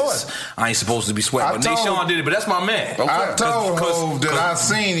places. Of I ain't supposed to be sweating, but Nate Sean did it, but that's my man. I told Hov that I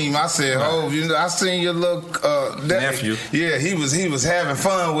seen him. I said, Hov, you know, I seen your little nephew. Yeah, he was having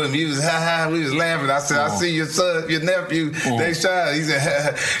fun with me. He was we was laughing. I said, I see your son, your nephew, Nate Sean. He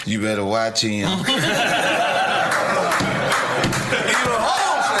said, you better watch him.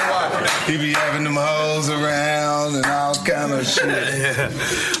 He be having them hoes around and all kind of shit.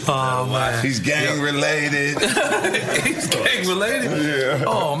 Oh man, he's gang related. He's gang related. Yeah.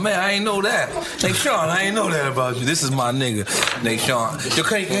 Oh man, I ain't know that. Nate Sean, I ain't know that about you. This is my nigga, Nate Sean. Yo,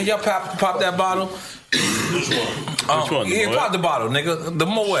 can y'all pop that bottle? Which one? Yeah, pop the bottle, nigga. The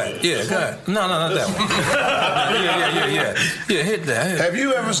Moet. Yeah, go ahead. No, not that one. Yeah, hit that. Have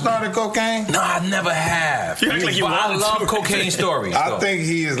you ever started cocaine? No, I never have. You act like you I love cocaine stories. I think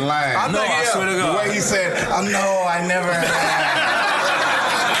he is lying. I swear to God. The way he said, I never have.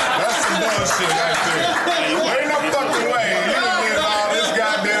 That's some bullshit right there. Ain't no fucking way. You done did all this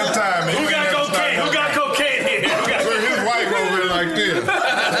goddamn time. Who got cocaine? Who got cocaine here? His wife over here like this.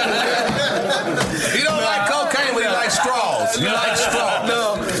 He don't like cocaine, but he likes straws. He likes straws.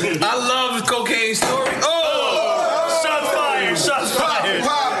 No, I love cocaine stories. Shots fired! Shots fired!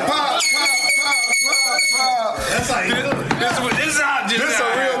 Pop. That's how you do it. This is a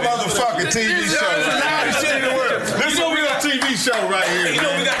real motherfucking TV show. This is a real TV show right here. You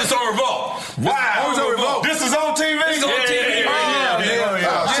know we got this on Revolt. Wow. On Revolt. This is on TV? It's on TV.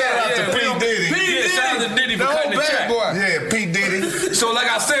 Shout out to P. Diddy. Shout out to Diddy for cutting the check. Yeah, P. Diddy. So like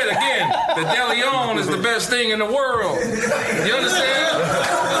I said again, the De Leon is the best thing in the world. You understand?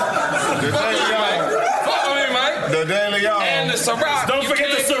 Fuck with me, Mike. The De Leon. And the Ciroc. Don't forget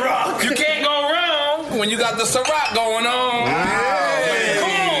the Ciroc. You can't go wrong when you got the Ciroc going on.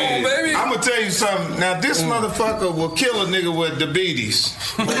 Come on, baby. I'm gonna tell you something. Now this motherfucker will kill a nigga with diabetes.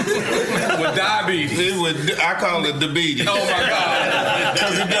 With diabetes. I call it diabetes. Oh my God.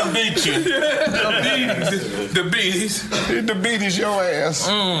 Because it done beat you. Diabetes. It diabetes your ass.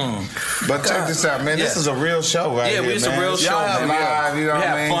 But check this out, man. This is a real show right here, it's man. a real show. Y'all have live, you know what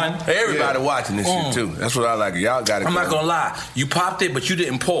I mean? Fun. Everybody watching this shit too. That's what I like. Y'all got it. I'm not gonna lie. You popped it, but you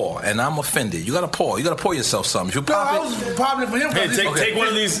didn't pour, and I'm offended. You gotta pour. You gotta pour yourself something. If you pop I was popping it for him. Hey, take one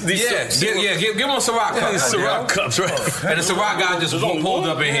of these. Give him a Ciroc cup. These Ciroc cups, right? And the Ciroc guy just pulled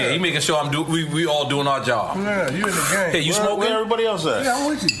up in here. He making sure we all doing our job. Yeah, you in the game. Hey, you smoking? Where everybody else at? Yeah, I'm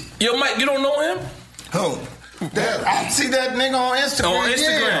with you. Yo, Mike, you don't know him? Who? I see that nigga on Instagram. On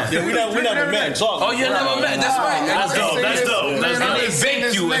Instagram. Yeah, we never met and talked. Oh, you never met. That's right. That's dope. And they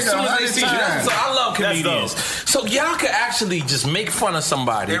bake you as soon as they see you. So I love comedians. So y'all can actually just make fun of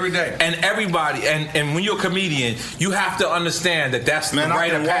somebody every day. And everybody. And when you're a comedian, you have to understand that that's the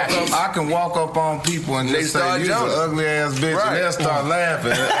rite of passage. I can walk up on people and they say, "You're an ugly ass bitch," and they'll start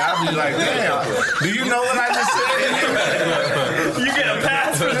laughing. I'll be like, "Damn, do you know what I just said?" You get a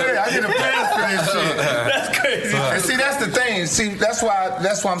pass for that? Yeah, I get a pass for this shit. That's crazy. And see, that's the thing. See, that's why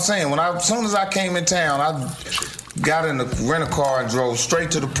I'm saying. As soon as I came in town, I got in the rental car and drove straight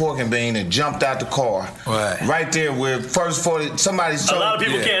to the pork and bean and jumped out the car. Right there where first 40, somebody's a lot of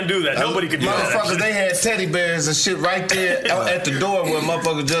people can't do that. Nobody could do that. Motherfuckers, they had teddy bears and shit right there at the door where a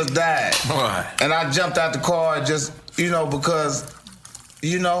motherfucker just died. And I jumped out the car just, because,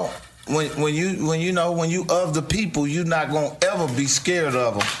 when you of the people, you're not gonna ever be scared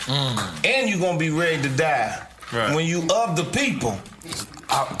of them, and you're gonna be ready to die. Right. When you of the people.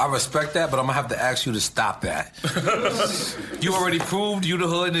 I respect that, but I'm gonna have to ask you to stop that. You already proved you the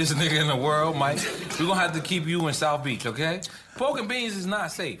hoodest nigga in the world, Mike. We're gonna have to keep you in South Beach, okay? Pork and beans is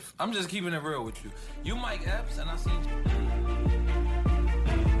not safe. I'm just keeping it real with you. You Mike Epps, and I see you.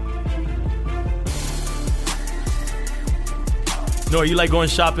 No, you like going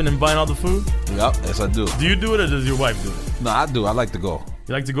shopping and buying all the food? Yep, yes I do. Do you do it or does your wife do it? No, I do. I like to go.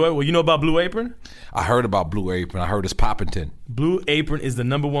 You like to go? Well, you know about Blue Apron? I heard about Blue Apron. I heard it's Poppington. Blue Apron is the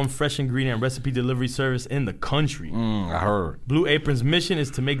 #1 fresh ingredient and recipe delivery service in the country. I heard. Blue Apron's mission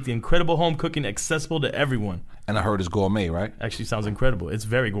is to make the incredible home cooking accessible to everyone. And I heard it's gourmet, right? Actually sounds incredible. It's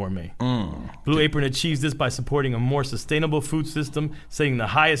very gourmet. Blue Apron achieves this by supporting a more sustainable food system, setting the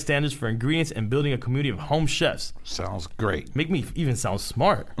highest standards for ingredients, and building a community of home chefs. Sounds great. Make me even sound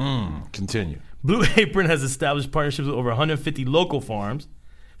smart. Continue. Blue Apron has established partnerships with over 150 local farms,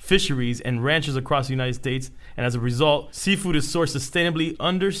 fisheries, and ranchers across the United States, and as a result, seafood is sourced sustainably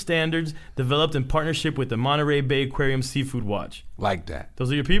under standards developed in partnership with the Monterey Bay Aquarium Seafood Watch. Like that.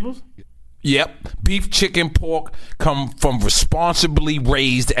 Those are your peoples? Yep. Beef, chicken, pork come from responsibly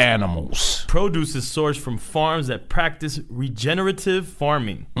raised animals. Produce is sourced from farms that practice regenerative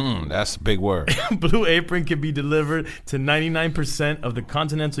farming. That's a big word. Blue Apron can be delivered to 99% of the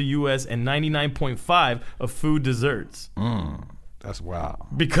continental U.S. and 99.5% of food desserts. That's wild.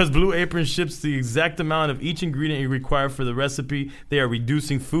 Because Blue Apron ships the exact amount of each ingredient you require for the recipe, they are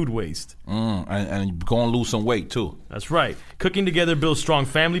reducing food waste. And you're going to lose some weight, too. That's right. Cooking together builds strong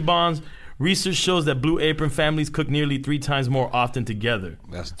family bonds. Research shows that Blue Apron families cook nearly 3 times more often together.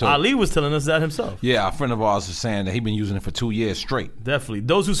 That's dope. Ali was telling us that himself. Yeah, a friend of ours is saying that he's been using it for 2 years straight. Definitely.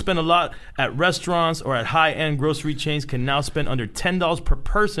 Those who spend a lot at restaurants or at high-end grocery chains can now spend under $10 per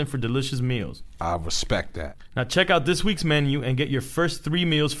person for delicious meals. I respect that. Now check out this week's menu and get your first 3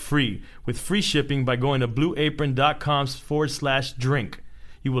 meals free with free shipping by going to blueapron.com/drink.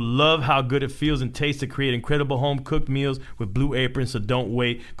 You will love how good it feels and tastes to create incredible home-cooked meals with Blue Apron, so don't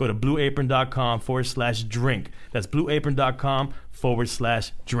wait. Go to blueapron.com/drink. That's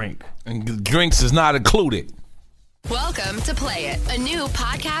blueapron.com/drink. And drinks is not included. Welcome to Play It, a new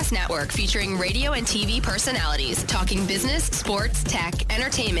podcast network featuring radio and TV personalities talking business, sports, tech,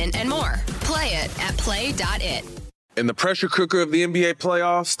 entertainment, and more. Play it at play.it. In the pressure cooker of the NBA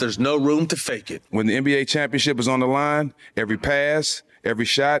playoffs, there's no room to fake it. When the NBA championship is on the line, every pass, every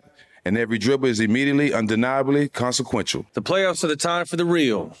shot, and every dribble is immediately, undeniably consequential. The playoffs are the time for the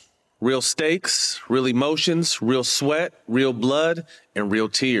real. Real stakes, real emotions, real sweat, real blood, and real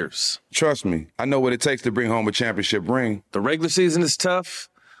tears. Trust me, I know what it takes to bring home a championship ring. The regular season is tough,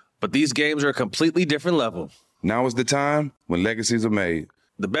 but these games are a completely different level. Now is the time when legacies are made.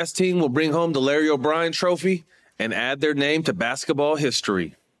 The best team will bring home the Larry O'Brien Trophy and add their name to basketball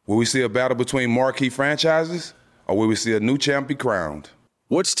history. Will we see a battle between marquee franchises, or will we see a new champ be crowned?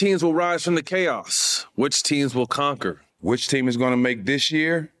 Which teams will rise from the chaos? Which teams will conquer? Which team is going to make this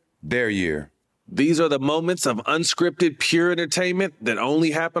year their year? These are the moments of unscripted, pure entertainment that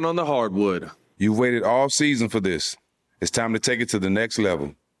only happen on the hardwood. You've waited all season for this. It's time to take it to the next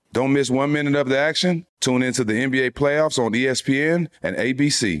level. Don't miss 1 minute of the action. Tune into the NBA playoffs on ESPN and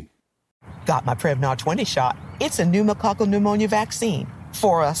ABC. Got my Prevnar 20 shot. It's a pneumococcal pneumonia vaccine.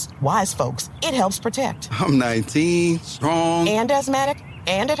 For us, wise folks, it helps protect. I'm 19, strong. And asthmatic,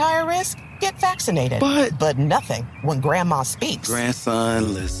 and at higher risk. Get vaccinated. But nothing when grandma speaks.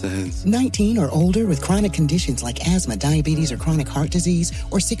 Grandson listens. 19 or older with chronic conditions like asthma, diabetes, or chronic heart disease,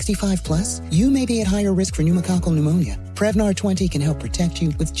 or 65 plus, you may be at higher risk for pneumococcal pneumonia. Prevnar 20 can help protect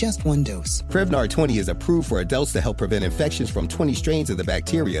you with just 1 dose. Prevnar 20 is approved for adults to help prevent infections from 20 strains of the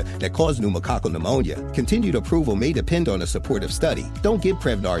bacteria that cause pneumococcal pneumonia. Continued approval may depend on a supportive study. Don't give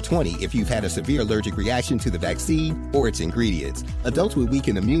Prevnar 20 if you've had a severe allergic reaction to the vaccine or its ingredients. Adults with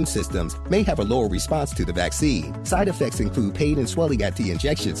weakened immune systems may have a lower response to the vaccine. Side effects include pain and swelling at the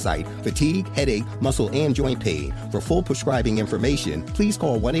injection site, fatigue, headache, muscle, and joint pain. For full prescribing information, please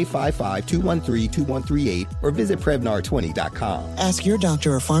call 1-855-213-2138 or visit Prevnar20.com. Ask your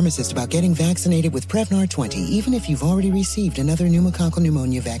doctor or pharmacist about getting vaccinated with Prevnar 20, even if you've already received another pneumococcal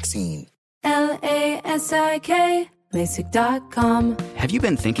pneumonia vaccine. LASIK, LASIK.com. Have you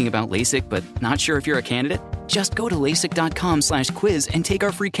been thinking about LASIK but not sure if you're a candidate? Just go to LASIK.com/quiz and take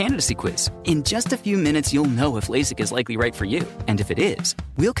our free candidacy quiz. In just a few minutes, you'll know if LASIK is likely right for you. And if it is,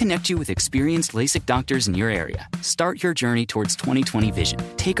 we'll connect you with experienced LASIK doctors in your area. Start your journey towards 20/20 vision.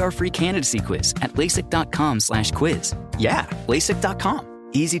 Take our free candidacy quiz at LASIK.com/quiz. Yeah, LASIK.com.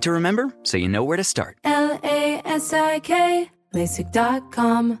 Easy to remember, so you know where to start. LASIK,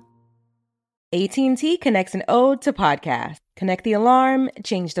 LASIK.com. AT&T connects an ode to podcasts. Connect the alarm,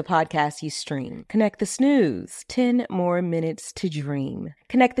 change the podcast you stream. Connect the snooze, 10 more minutes to dream.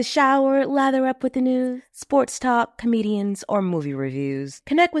 Connect the shower, lather up with the news, sports talk, comedians, or movie reviews.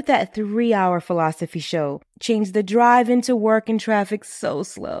 Connect with that 3-hour philosophy show. Change the drive into work and traffic so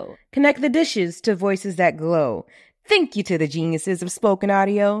slow. Connect the dishes to voices that glow. Thank you to the geniuses of spoken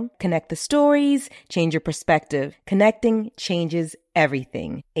audio. Connect the stories, change your perspective. Connecting changes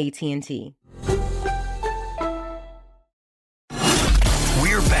everything. AT&T.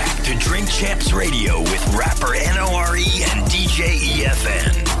 to Drink Champs Radio with rapper NORE and DJ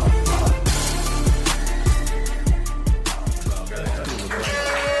EFN.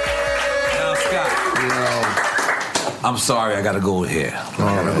 Now, Scott. I'm sorry, I gotta go here. All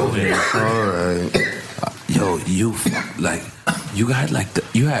right. Yo, you had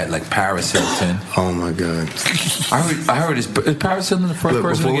like Paris Hilton. Oh my God. I heard is Paris Hilton the first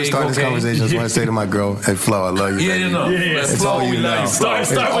person. Before we start this conversation, I just want to say to my girl, "Hey Flo, I love you." Yeah, baby. you know. It's Flo, all you we love now. you. Start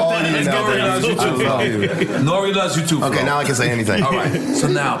with that. Nori loves you too. I love you. Nori loves you too. Flo. Okay, now I can say anything. All right. So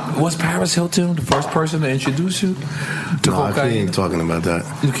now, was Paris Hilton the first person to introduce you to No, I ain't talking about that.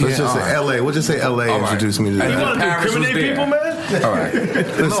 Let's just say LA. We'll just say LA introduced me to that. You want to incriminate people, man? All right.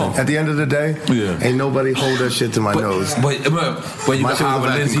 Listen, at the end of the day, ain't nobody hold that shit to my nose. But you got high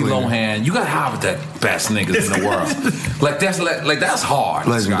with Lindsay Lohan. You got high with the best niggas in the world. That's hard.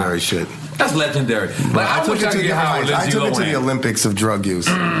 Legendary shit. That's legendary. Like I took it to the Olympics of drug use.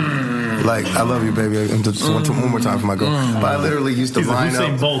 Like, I love you, baby. Just one more time for my girl. But I literally used to line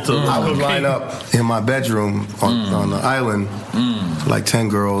up. I would line up in my bedroom on the island, like 10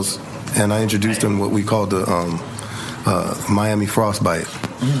 girls, and I introduced them what we called the Miami Frostbite.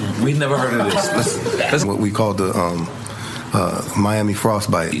 We never heard of this. That's what we called the Miami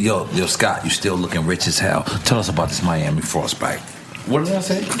Frostbite. Yo, Scott, you still looking rich as hell. Tell us about this Miami Frostbite. What did I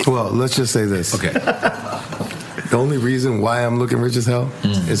say? Well, let's just say this. Okay. The only reason why I'm looking rich as hell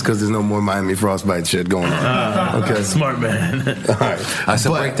is because there's no more Miami Frostbite shit going on. Okay. Smart man. All right.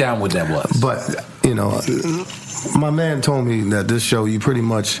 So break down what that was. But, you know, my man told me that this show, you pretty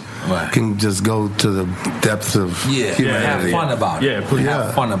much can just go to the depths of humanity. Have fun about it.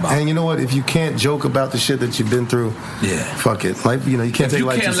 Have fun about it. And you know what? If you can't joke about the shit that you've been through, fuck it. Like, you know, you can't take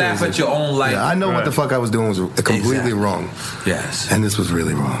life too seriously. You can't laugh at your own life. Yeah, I know what the fuck I was doing was completely wrong. Yes. And this was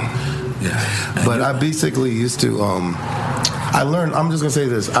really wrong. Yeah. But I basically used to, I learned, I'm just going to say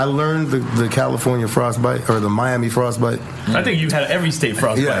this. I learned the California frostbite, or the Miami frostbite. I think you've had every state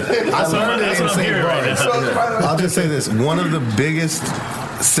frostbite. Yeah. I learned it in St. Bart. I'll just say this. One of the biggest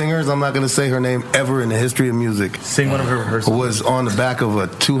singers, I'm not going to say her name, ever in the history of music. Sing one of her songs. Was on the back of a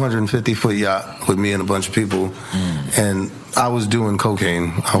 250-foot yacht with me and a bunch of people. And I was doing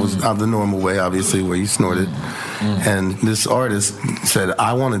cocaine. I was the normal way, obviously, where you snort it. And this artist said,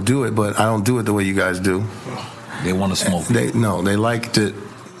 I want to do it, but I don't do it the way you guys do. They want to smoke. They like to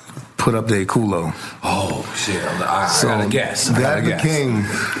put up their culo. Oh, shit. I got to guess. I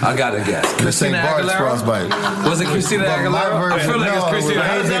got to guess. The St. Bart's frostbite. Was it Christina Aguilera? I feel like it's Christina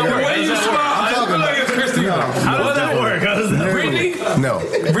Aguilera. Where you smile? I feel like it's Christina. How does that work? Britney? No.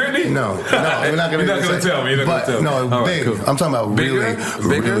 Britney? No. We're not going to tell me. No, big. Cool. I'm talking about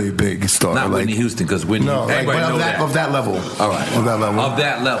really big star. Not Whitney Houston, because Whitney. No, of that level. All right. Of that level. Of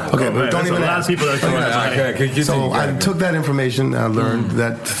that level. Okay, but don't even ask. People So I took that information and I learned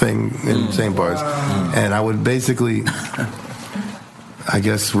that thing in St. Bart's, and I would basically, I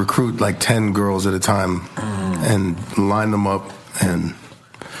guess, recruit like 10 girls at a time and line them up, and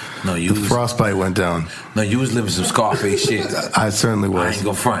the frostbite went down. No, you was living some Scarface shit. I certainly was. I ain't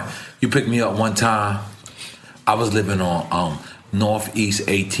gonna front. You picked me up one time. I was living on Northeast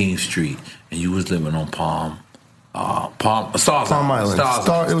 18th Street, and you was living on Palm Island. It was Star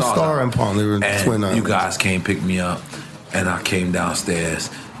and Palm. They were twin islands. You guys came pick me up, and I came downstairs,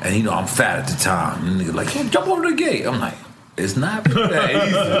 and you know I'm fat at the time. And nigga like, jump over the gate. I'm like, it's not that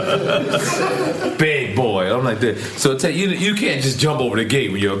easy. Big boy. I'm like that. So you can't just jump over the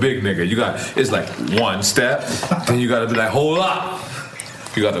gate when you're a big nigga. It's like one step, then you gotta be like, hold up.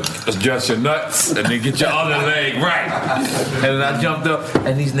 You gotta adjust your nuts and then get your other leg right. And then I jumped up,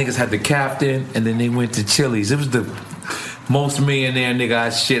 and these niggas had the captain, and then they went to Chili's. It was the most millionaire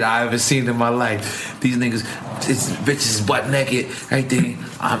nigga shit I ever seen in my life. These niggas, bitches butt naked, everything.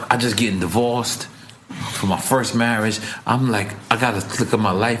 I just getting divorced for my first marriage. I'm like, I gotta look at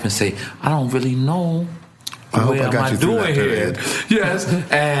my life and say, I don't really know what am I doing here. Yes,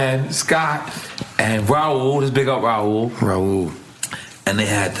 and Scott and Raul, let's big up Raul. And they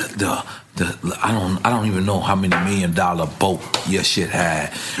had the I don't even know how many $1 million boat your shit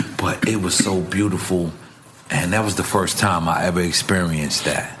had, but it was so beautiful, and that was the first time I ever experienced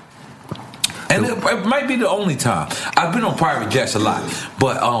that. And it might be the only time. I've been on private jets a lot,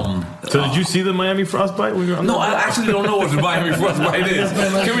 but So did you see the Miami Frostbite when you were on? No, I actually don't know what the Miami Frostbite is.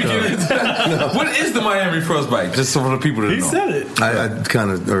 Can we get into that? What is the Miami Frostbite? Just so for the people that know. He said it. I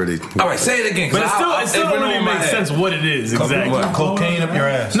kind of already. All right, say it again. But it still don't really make sense what it is exactly. Cocaine up your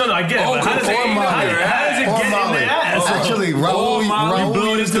ass. No, I get it. But how does it get in the ass? Actually,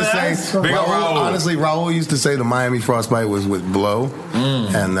 Raul used to say. Honestly, Raul used to say the Miami Frostbite was with blow,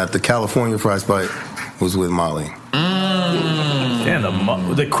 and that the California Frostbite was with Molly. And the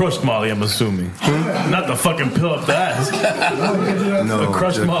The crushed Molly, I'm assuming. Not the fucking pill up the ass. No, the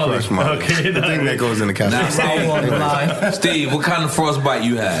crushed Molly. Okay, the thing that goes in the cafe. Steve, what kind of frostbite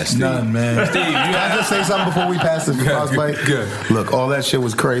you had, Steve? None, man. Steve, Can I just say something before we pass the frostbite? Good. Look, all that shit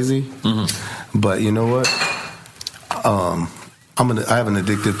was crazy, but you know what? I have an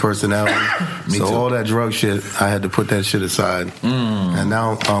addictive personality, so too. all that drug shit, I had to put that shit aside. And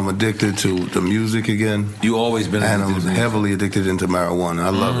now I'm addicted to the music again. You always been and addicted I'm to music. heavily addicted into marijuana. I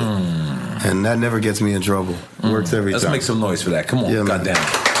love it, and that never gets me in trouble. Works every time. Let's make some noise for that. Come on, goddamn.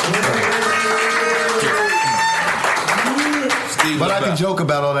 But I can joke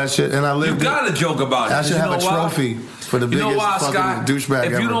about all that shit, and I live. You gotta joke about it. I should have a trophy for the biggest fucking douchebag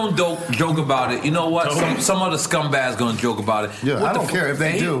if ever. you don't joke about it, you know what? Some other scumbag's gonna joke about it. Yeah, I don't care if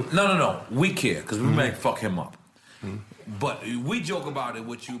they do. No. We care because we may fuck him up. But we joke about it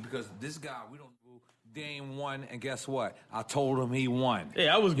with you because this guy, we don't. Dame won, and guess what? I told him he won.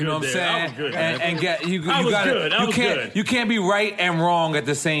 Yeah, I was good. You know what I'm saying? I was good. You can't be right and wrong at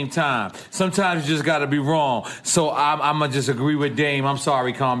the same time. Sometimes you just got to be wrong. So I'm gonna just agree with Dame. I'm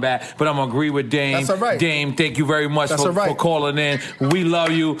sorry, Combat, but I'm gonna agree with Dame. That's all right. Dame, thank you very much for calling in. We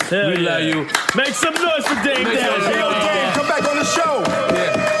love you. We love you. Make some noise for Dame. Dame, come back on the show.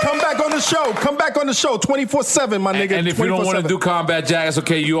 Come back on the show. Come back on the show 24/7, my nigga. And if you don't want to do Combat Jack, it's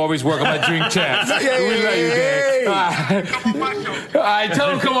okay. You always work on my Drink Champs. We love you, Dame. All right,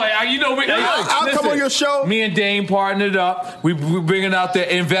 tell him, come on. You know, I'll come on your show. Me and Dame partnered up. We're bringing out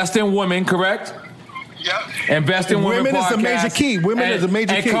the Invest in Women, correct? Yep. Invest in Women is podcast. the major key. Women is a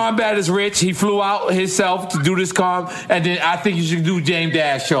major key. And Combat is rich. He flew out himself to do this and then I think you should do Dame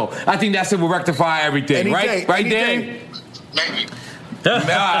Dash show. I think that's it will rectify everything, right? Right, Dame? Maybe.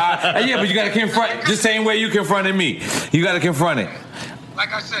 Yeah, but you got to confront the same way you confronted me. You got to confront it.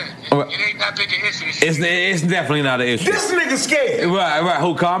 Like I said, it ain't that big an issue. It's definitely not an issue. This nigga scared. Right.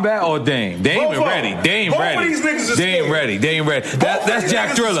 Who, Combat or Dame? Dame is ready. Dame ready. Both of these niggas are Dame scared. ready. Dame ready. That's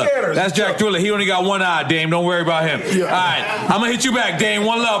Jack Thriller. That's Jack Thriller. He only got one eye, Dame. Don't worry about him. Yeah. All right. I'm going to hit you back, Dame.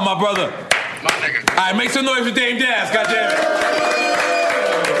 One love, my brother. All right, make some noise for Dame Dash. Goddamn it.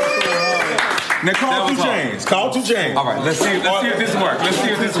 Now call 2 Chainz. Call 2 Chainz. All right, let's see if this works.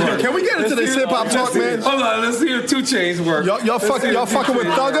 Can we get into this hip hop talk, man? Hold on, let's see if 2 Chainz work. Y'all fucking with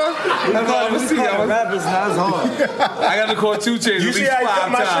Thugger? Let's see. I got to call 2 Chainz at You least see how he 5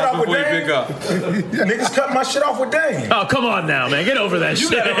 cut my shit times off with before you Dame? pick up. Niggas cut my shit off with Dame. Oh, come on now, man. Get over that shit.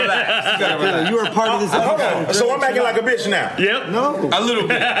 Gotta relax. You were a part of this Hold episode. on. So I'm acting like a bitch now. Yep. No. A little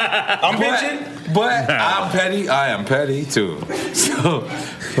bit. I'm bitching? But I'm petty. I am petty too. So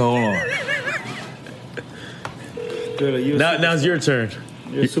hold on. Now's your turn.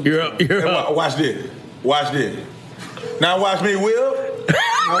 You're up. Watch this. Now watch me, Will.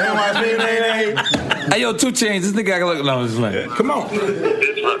 Now watch me, Nene. Hey, yo, 2 Chainz. This nigga look. No, just like. Come on. No,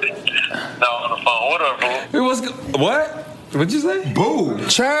 on the phone. What up, bro? What? What'd you say? Boo.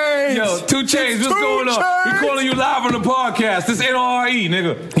 Chainz. Yo, 2 Chainz. What's going on? We calling you live on the podcast. This NRE,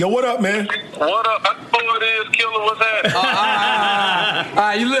 nigga. Yo, what up, man? What up? I know it is, Killer. What's happening? All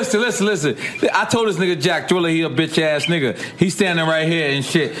right, you listen. I told this nigga Jack Thriller he a bitch ass nigga. He's standing right here and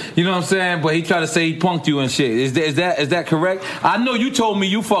shit. You know what I'm saying? But he tried to say he punked you and shit. Is that correct? I know you told me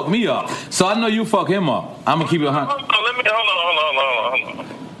you fucked me up, so I know you fuck him up. I'm gonna keep it 100. Hold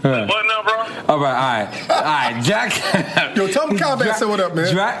on. What now, bro? All right, Jack. Yo, tell him Combat said what up,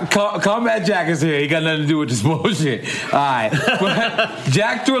 man. Combat Jack is here. He got nothing to do with this bullshit. All right, but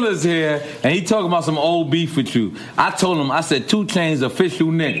Jack Thriller's here, and he talking about some old beef with you. I told him, I said 2 Chainz official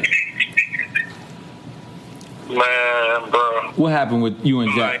nigga. Man, bro. What happened with you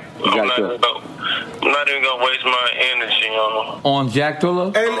and Jack? I'm not even gonna waste my energy on Jack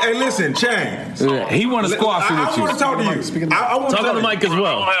Thriller. Hey, listen, Chainz. Yeah, he want to squash it with you. I want to talk to you. I want to talk on the mic as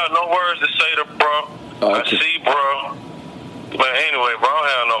well. I don't have no words to say to bro. I see, bro. But anyway, bro,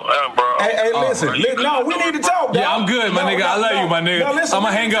 I don't have no, bro. Hey, listen. No, we need to talk, bro. Yeah, I'm good, my nigga. I love you, my nigga. I'm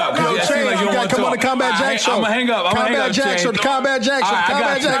gonna hang up. Yo, Chainz, you gotta come on the Combat Jack show. I'm gonna hang up. Combat Jack show. Combat Jack show.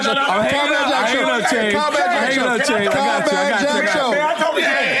 Combat Jack show. Combat Jack show. Combat Jack show.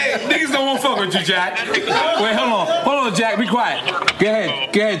 Niggas don't want to fuck with you, Jack. Wait, hold on, Jack. Be quiet. Go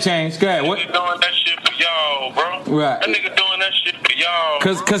ahead, Chainz. Go ahead. What? Doing that shit for y'all, bro. Right. That nigga doing that shit for y'all.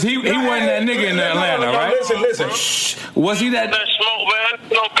 Cause he wasn't that nigga in Atlanta, right? Listen. Was he that? That smoke, man.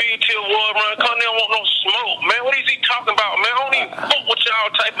 No BT award, man. Come there, want no smoke, man. What is he talking about, man? I don't even fuck with y'all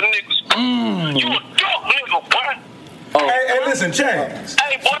type of niggas. You a dope nigga, boy. Hey, listen, Chainz.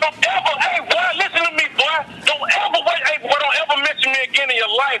 Hey, boy, listen to me, boy. Don't ever mention me again in your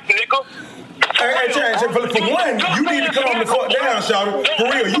life, nigga. Hey, Chainz, for one, you need to calm the fuck down, shawty. For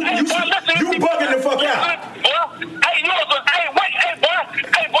real, you bugging the fuck out. Hey, boy,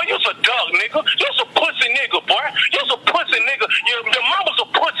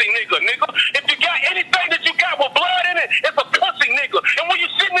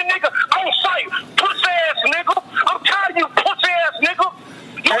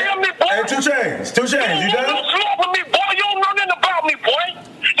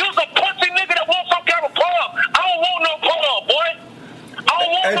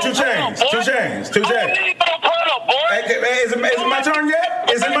 2 Chainz. Hey, is it my turn yet?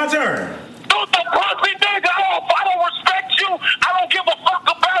 Is it my turn? You the pussy nigga. I don't respect you. I don't give a fuck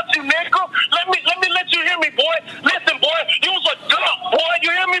about you, nigga. Let me let you hear me, boy. Listen, boy. You was a dump, boy.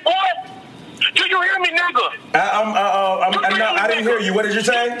 You hear me, boy? Do you hear me, nigga? I didn't hear you. What did you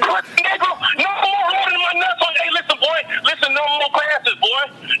say? Nigga, no more rolling my nuts on. Hey, listen, boy. Listen, no more classes, boy.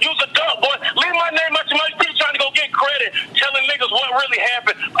 You was a dump, boy. Leave my name out your mouth. You trying to go get credit, telling niggas what really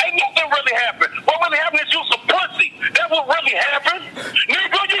happened. Ain't nothing really happened. What really happened is you some pussy. That's what really happened.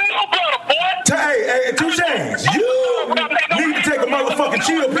 Nigga, you know better, boy. Hey, 2 Chainz, you need to take a motherfucking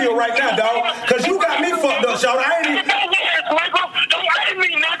chill pill right now, dog. Because you got me fucked up, y'all. I ain't even... Don't hate me,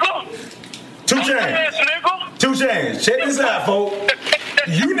 nigga. 2 Chainz, check this out, folks.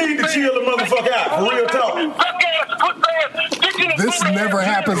 You need to chill the motherfucker out, for real talk. This never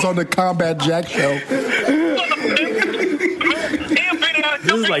happens on the Combat Jack show.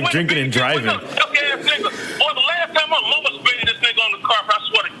 This is like drinking and driving. Boy, the last time my mama spitted this nigga on the carpet, I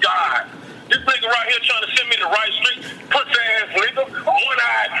swear to God. This nigga right here trying to send me the right street. Pussy ass nigga.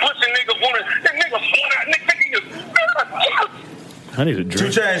 One-eyed pussy nigga. This nigga one-eyed nigga. I need a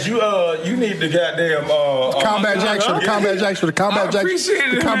drink. 2 Chainz, you need to goddamn Combat Jack show. The Combat Jack show. The Combat Jack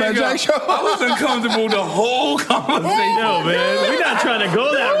show. The Combat Jack show. I was uncomfortable the whole conversation. Yo, man, we're not trying to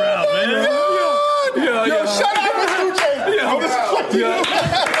go that route, man. Yo, shut up,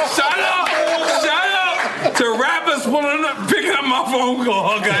 Shut up to rappers picking up my phone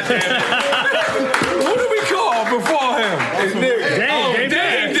call. Goddamn. What do we call before him? It's nigga.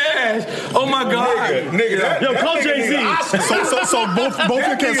 Dame Dash. Oh my God. Nigga. Yo, call Jay-Z. So both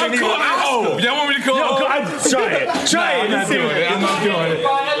your kids are Y'all want me to call? Try it. I'm not doing it.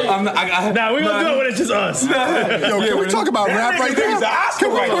 Nah, we're gonna do it when it's just us. Yo, can we talk about rap right now?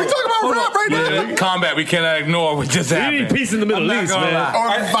 Can we talk about rap right now? Combat, we cannot ignore what just happened. We need peace in the Middle East, man. Or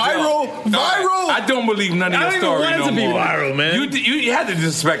viral. I don't believe none of your story no more. I don't even want it to be viral, man. You had to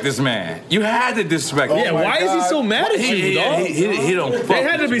disrespect this man. You had to disrespect him. Yeah, why is he so mad at you, dog? He don't fuck. There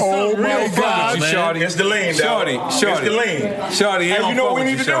had to be something real God, man. Shorty. It's the lean, dog. Shorty. It's the lean. Shorty, hey, you know what we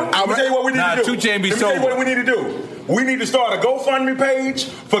need to do? I'm gonna tell you what we need to do. 2 Chainz be Let me sober. tell you what we need to do. We need to start a GoFundMe page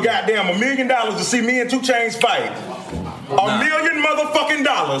for goddamn $1 million to see me and 2 Chainz fight. $1 million motherfucking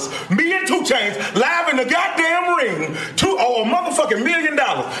dollars. Me and 2 Chainz live in the goddamn ring. A motherfucking $1 million.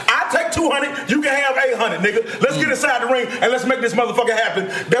 I take 200. You can have 800, nigga. Let's get inside the ring and let's make this motherfucker happen.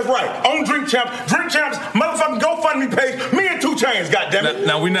 That's right. On Drink Champs, motherfucking GoFundMe page. Me and 2 Chainz. Goddammit.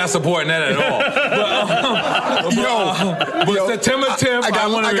 Now we're not supporting that at all. But September 10th, I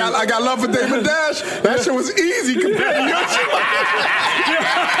got love for Damon Dash. That shit was easy compared to your shit.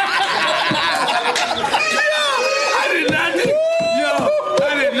 I did not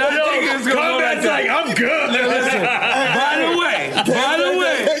think it was going to go like that. I'm good. Listen,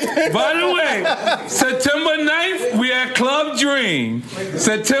 by the way, September 9th, we at Club Dream.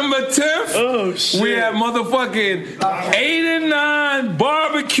 September 10th, we at motherfucking 8 and 9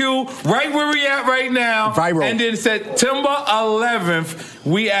 barbecue, right where we at right now. Viral. And then September 11th,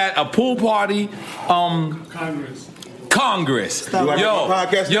 we at a pool party. Congress. Yo,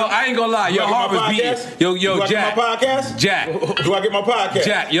 I ain't gonna lie. Your heart was beating. Yo, Jack. Do I get my podcast? Jack. Do I get my podcast?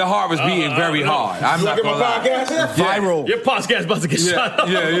 Jack, your heart was beating very hard. I'm not gonna lie. Viral. Your podcast about to get shot up.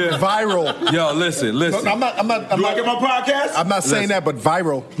 Yeah. Viral. Yo, listen. Do I get my podcast? I'm not saying that, but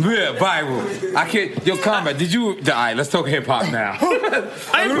viral. Yeah, viral. I can't. Yo, Combat, did you? All right, let's talk hip hop now. I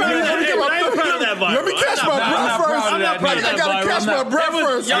ain't proud of that viral. Let me catch my breath first. I'm not proud of that viral. I gotta catch my breath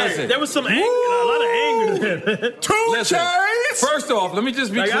first. There was some anger, a lot of anger. 2 Chainz. First off, let me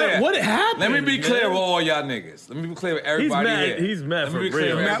just be clear. What happened? Let me be clear with all y'all niggas. Let me be clear with everybody here. He's mad Let for me be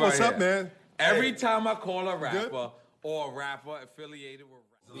clear with Matt, everybody what's up, here. man? Every time I call a rapper or a rapper affiliated with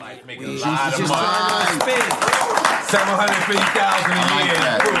Like making a lot of money. 750,000 a year.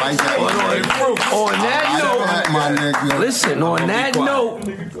 On that note, listen. On that note,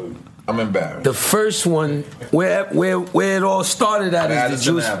 I'm embarrassed. The first one, where it all started at is the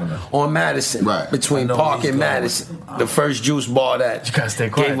juice on Madison, between Park and Madison. The first juice bar that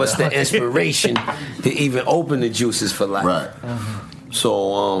gave us the inspiration to even open the Juices for Life. Right.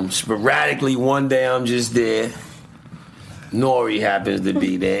 So sporadically, one day I'm just there. Nori happens to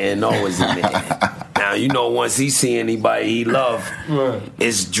be there, and Noah's in there. Now, you know, once he see anybody he love,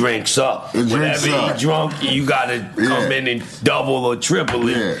 it's drinks up. Whatever he drunk, you got to come in and double or triple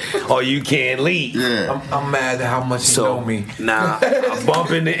it, or you can't leave. I'm mad at how much he know me. Nah, I'm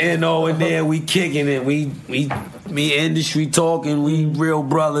bumping the NO in there, we kicking it. We industry talking, we real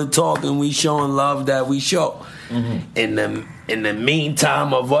brother talking, we showing love that we show. In the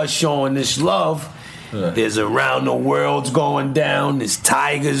meantime of us showing this love, There's Around the World's going down. There's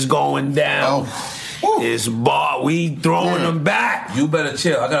Tigers going down. There's Bar. We throwing them back. You better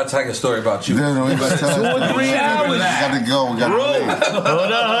chill. I got a Tiger story about you. 2 or 3 hours. We got to go. We got to leave.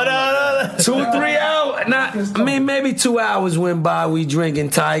 Hold on. 2 or 3 hours. Maybe 2 hours went by. We drinking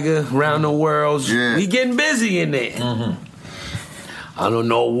Tiger, Around the World. Yeah. We getting busy in there. I don't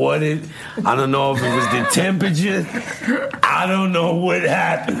know I don't know if it was the temperature. I don't know what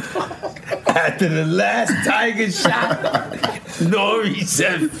happened. After the last Tiger shot, Nori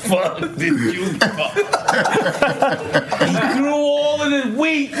said, "Fuck the juice bar." He threw all of the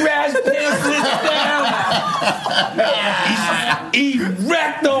wheat grass pamphlets down. He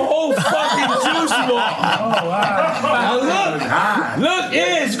wrecked the whole fucking juice bar. Oh, wow. Now look,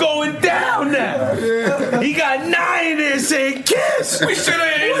 it's going down now. He got 9 in there saying, "Kiss." We should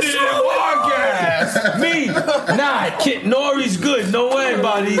have ended the podcast. Me, nah, Kid Nori's good. No way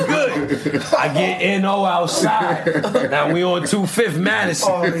about it. He's good. I get N.O. outside. Now we on 25th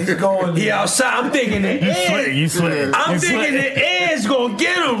Madison. Oh, he's going. He outside. I'm thinking the air. You sweat. I'm thinking the air's gonna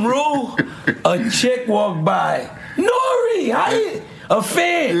get him, Rue. A chick walked by. Nori, how you? A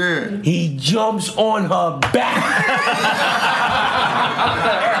fan. Yeah. He jumps on her back.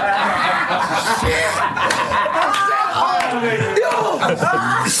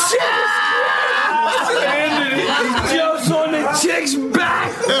 Shit! He jumps on the chick's back.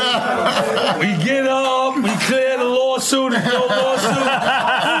 We get up, we clear the lawsuit, there's no lawsuit. Boo, we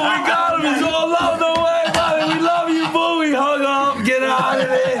got him, he's all love, don't worry about it. We love you, boo. We hung up, get out of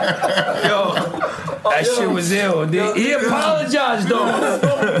there. Yo. That shit was ill. He apologized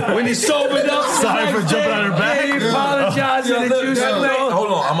though. When he sobered up. Sorry for jumping on her back. Yeah, he apologized.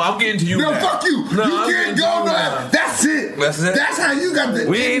 Hold on, I'm getting to you. No, back. fuck you. No, you I'm can't getting go to you there. That's it. That's it. That's how you got the.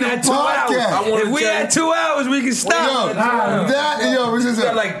 We ain't had 2 hours. If we had 2 hours, we can stop. We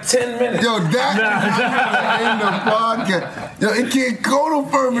got like 10 minutes. Yo, that in the podcast. Yo, it can't go no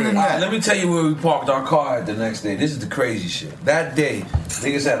further than that. Let me tell you where we parked our car at the next day. This is the crazy shit. That day,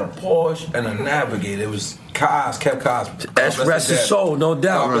 niggas had a Porsche and a Navigator. It was Kaz, Kev Kaz. That's rest his soul, no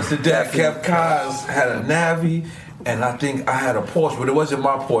doubt. Rest to death. Kev Kaz had a Navi, and I think I had a Porsche, but it wasn't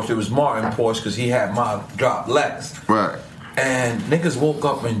my Porsche. It was Martin Porsche because he had my drop Lex. Right. And niggas woke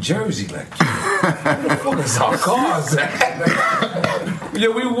up in Jersey like, where the fuck is our cars at?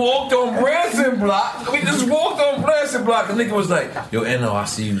 Yo, we walked on Branson Block. We just walked on Branson Block. And nigga was like, yo, N.O., I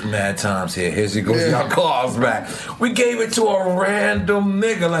see you mad times here. Here's it goes, your cars back. We gave it to a random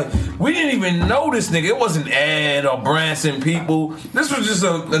nigga. Like, we didn't even know this nigga. It wasn't Ed or Branson people. This was just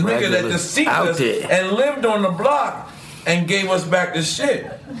a nigga that deceived us and lived on the block and gave us back the shit.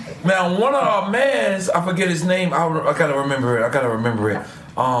 Now, one of our mans, I forget his name. I gotta remember it.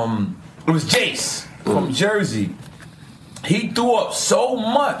 It was Jace from Jersey. He threw up so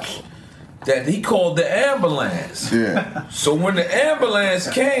much that he called the ambulance. Yeah. So when the ambulance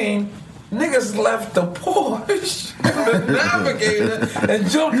came, niggas left the Porsche, the Navigator, and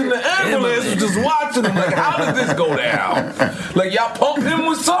jumped in the ambulance and just watching him. Like, how did this go down? Like, y'all pumped him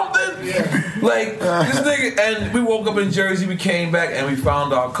with something? Like, this nigga, and we woke up in Jersey, we came back, and we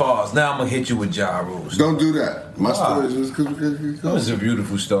found our cars. Now I'm gonna hit you with Ja Rules. Don't do that. My story is just because it was a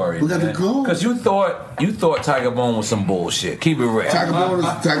beautiful story. We got to go. Because you thought Tiger Bone was some bullshit. Keep it real. Tiger Bone.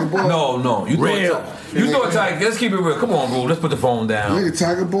 No. You thought Tiger. Let's keep it real. Come on, bro. Let's put the phone down. Nigga,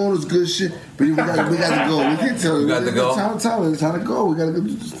 Tiger Bone is good shit, but we got to go. We can't tell you. We got to go. It's time to go. We got to go.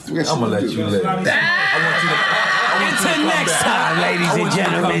 I'm gonna let you live. I want you to. Until next time, ladies and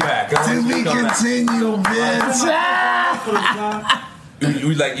gentlemen. Till we continue, bitch.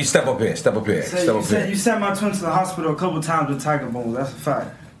 You step up here. You sent my twin to the hospital a couple times with Tiger Bones. That's a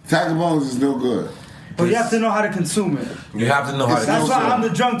fact. Tiger Bones is no good. But you have to know how to consume it. You have to know how to consume it. That's why I'm the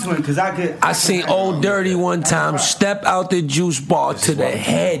drunk twin, because I seen Old Dirty one time step out the juice bar to the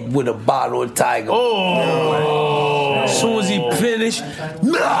head with a bottle of Tiger. Oh! As soon as he finished, of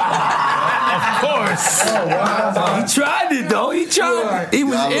course. Oh, wow. He tried it though. He tried. He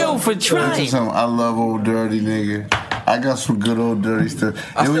was ill for trying. I love Old Dirty, nigga. I got some good Old Dirty stuff.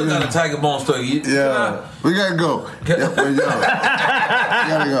 I still got a Tiger Bone story. Yeah, we gotta go. We gotta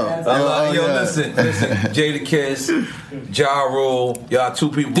go. Listen. Jada Kiss, Ja Rule, y'all two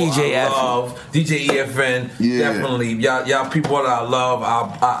people DJ I love. DJ EFN, definitely. Y'all people that I love.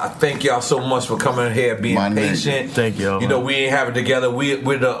 I thank y'all so much for coming here, being patient. Thank you. You know, we ain't have it together. We're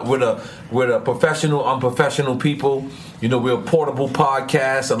the professional, unprofessional people. You know, we're a portable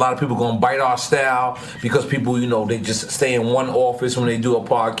podcast. A lot of people gonna bite our style because people, you know, they just stay in one office when they do a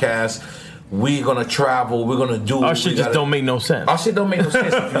podcast. We're gonna travel. We're gonna do. Our shit just don't make no sense. Our shit don't make no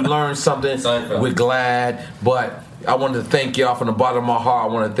sense. If you learn something, we're glad. But I wanted to thank y'all from the bottom of my heart.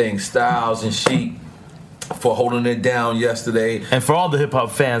 I want to thank Styles and Sheik for holding it down yesterday. And for all the hip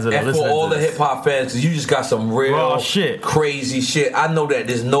hop fans that are listening to this. And for all the hip hop fans, because you just got some real raw shit. Crazy shit. I know that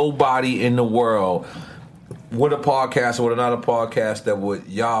there's nobody in the world with a podcast or with another podcast that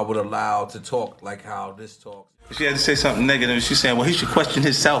y'all would allow to talk like how this talks. She had to say something negative. She's saying, well, he should question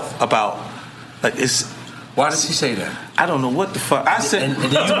himself about, like, it's... Why did she say that? I don't know what the fuck. I said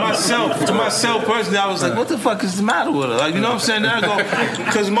to myself personally, I was like, what the fuck is the matter with her? Like, you know what I'm saying? Then I go,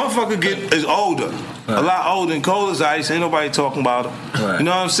 because motherfucker is older. Right. A lot older and cold as ice. Ain't nobody talking about her. Right. You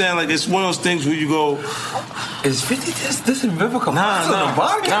know what I'm saying? Like, it's one of those things where you go... Is 50 this is biblical? Nah,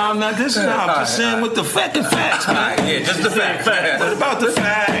 I'm not this. I'm just saying with the fucking facts, man. Yeah, just the facts. What about the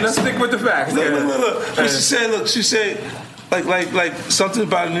facts? Let's stick with the facts. Look. She said, like something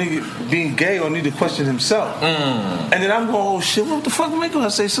about a nigga being gay or need to question himself. And then I'm going, oh shit, what the fuck am I going to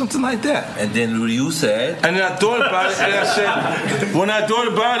say something like that? And then you said... And then I thought about it, and I said, when I thought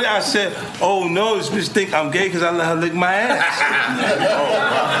about it, I said, oh no, this bitch think I'm gay because I let her lick my ass.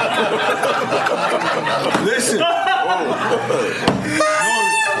 Listen.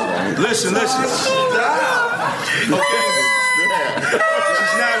 Listen. Okay. This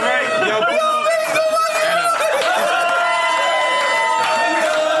is not right. Y'all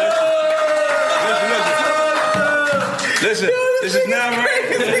Listen, this is not right.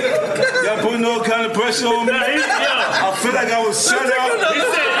 Y'all putting all kind of pressure on me. I feel like I was shut out.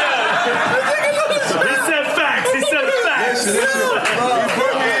 He said facts. Listen.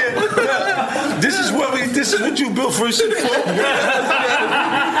 This is what you built for shit for.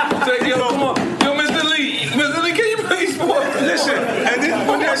 Yo, come on. Yo, Mr. Lee, can you please support? Listen, and then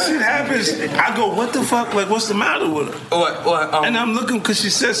when that shit happens, I go, what the fuck? Like, what's the matter with her? What? And I'm looking because she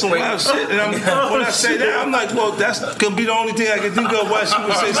said some wild shit. And when I say that, I'm like, well, that's gonna be the only thing I can think of why she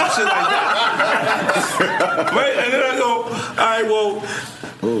would say some shit like that. Right? And then I go, all right, well,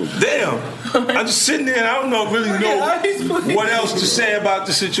 damn. I'm just sitting there and I don't really know what else to say about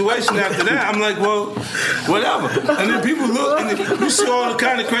the situation after that. I'm like, well, whatever. And then people look and you see all the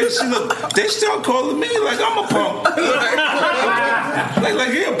kind of crazy shit. Look, they start calling me like I'm a punk.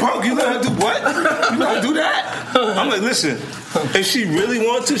 Like you're a punk. You know how to do what? You know how to do that? I'm like, listen, if she really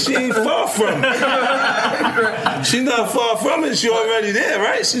wants to, she ain't far from it. She's not far from it. She already there,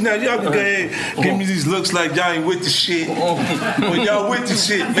 right? See, now y'all can go ahead give me these looks like y'all ain't with the shit. When y'all with the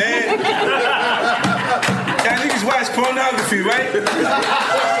shit, man. Y'all niggas watch pornography, right?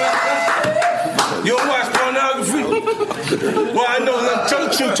 You don't watch pornography? Well, I know. Tell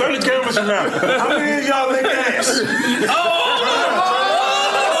the truth. Turn the cameras around. How many of y'all lick ass?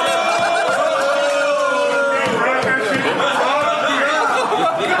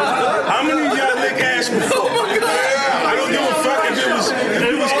 How many of y'all lick ass before? I don't give a fuck if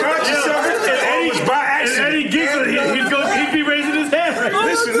it was conscious of it or it was by accident. And Eddie giggled. He'd be raising his hand.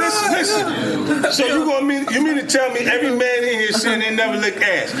 Listen. So you mean to tell me every man in here saying they never lick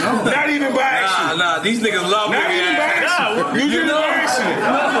ass? Not even by accident. Nah, these niggas love Not even by accident. You did it by accident.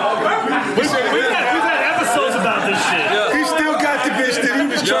 We've had episodes about this shit. He still got the bitch that he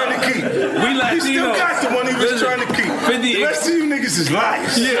was trying to keep. He still got the one he was trying to keep. The rest of you niggas is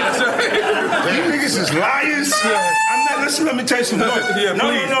liars. Yeah, that's right. You niggas is liars. I'm not. Listen, let me tell you something.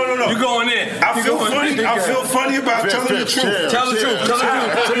 No. You going in? I feel funny about telling the truth. Tell the truth.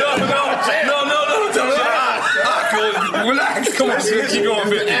 No. Relax. Come on, keep going,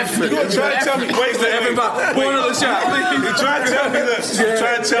 bitch. You gonna try to tell me? Wait, everybody. One other shot. You try to tell me this.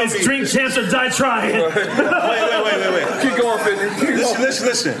 Try to tell me. It's drink champs or die trying. Wait. Keep going, 50.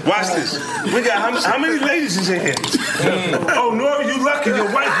 Listen. Watch this. We got how many ladies is in here? Oh, Nora, you lucky. Your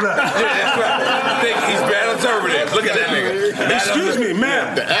wife left. Yeah, that's right. I think he's bad conservative. Look at that nigga. Excuse me,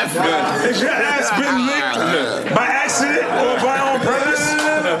 ma'am. Has your ass been licked by accident or by on purpose?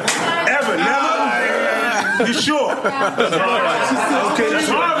 Ever? Never? You sure? Okay, you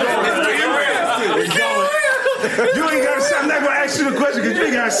sure? You ain't gotta say, I'm not gonna ask you the question because you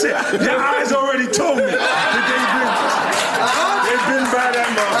ain't gotta say. Your eyes already told me that they've been by that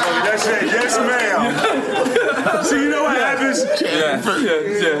motherfucker. That's it. Yes, ma'am. So you know what happens?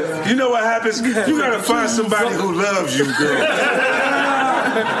 Yeah. You know what happens? You gotta find somebody who loves you, girl.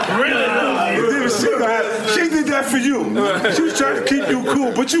 Really loves you. She did that for you. She was trying to keep you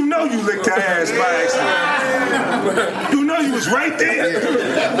cool, but you know you licked her ass by accident. You know you was right there.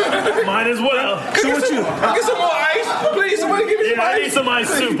 Might as well. So what you? Get some more ice, please. Somebody give me some ice. I need some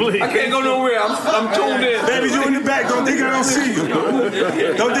ice too, please. I can't go nowhere. I'm tuned in. Baby, you in the back. Don't think I don't see you.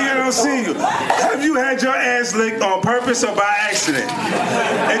 Don't think I don't see you. Have you had your ass licked on purpose or by accident?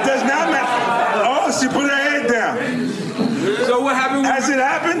 It does not matter. Oh, she put her head down. So what happened? Has it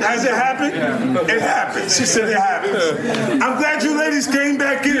happened? It happened. She said it happened. I'm glad you ladies came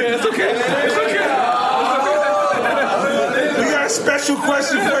back in. Yeah, it's okay. special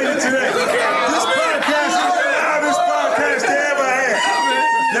question for you today. This podcast is the loudest podcast they ever had.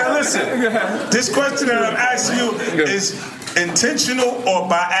 Now listen, this question that I'm asking you is intentional or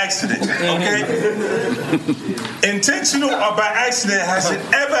by accident, okay? Intentional or by accident, has it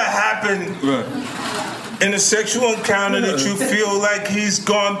ever happened in a sexual encounter that you feel like he's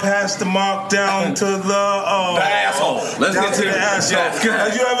gone past the mark down to the asshole? Let's down get to to the asshole. Yeah,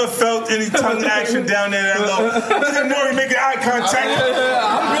 Have you ever felt any tongue action down there that low? Look at Nori making eye contact.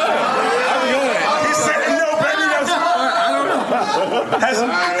 I'm good. He said no, baby.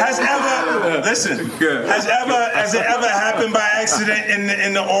 Has it ever happened by accident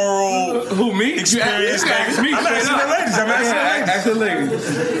in the oral experience? I'm asking the ladies. Ask the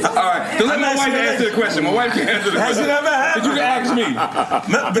ladies. All right. Don't let my wife answer the question. My wife can answer the question. Has it ever happened? But you can ask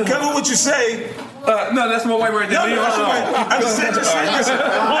me. Be careful what you say. No, that's my wife right there. No, that's your wife. I'm just saying. Has it ever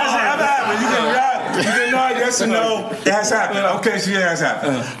happened? You can nod yes or no. It has happened. Okay, so yeah, it has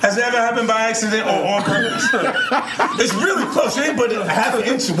happened. Has it ever happened by accident or on purpose? It's really close. It ain't but a half an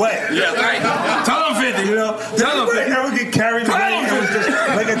inch away. Yeah, right. Tell them 50. You know, tell them 50. Ever get carried away and was just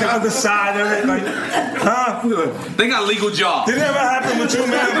like at the other side of it, like, huh? They got legal jobs. Did it ever happen with you,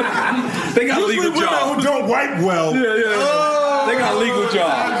 man? They got legal jobs. Who don't wipe well. Yeah. They got legal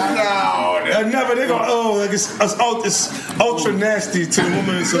jobs. Never. They go, like it's ultra nasty to the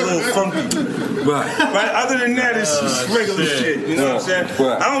woman. It's a little funky. Right. Other than that, it's just regular shit. You know what I'm saying?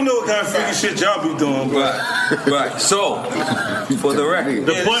 Right. I don't know what kind of freaky shit y'all be doing. Right. So, for the record,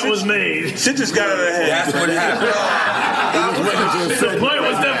 the point was made. Shit just got out of hand. That's what happened. The point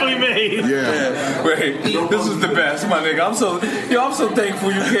was definitely made. Yeah. Right. This is the best, my nigga. I'm so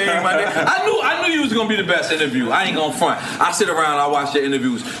thankful you came, my nigga. I knew you was gonna be the best interview. I ain't gonna front. I sit around, I watch your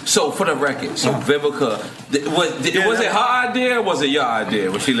interviews. So for the record, Vivica, was it her idea or was it your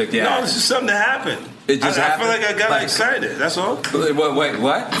idea when she looked at it? No, it's just something that happened. It just happened? I feel like I got excited. That's all. Wait,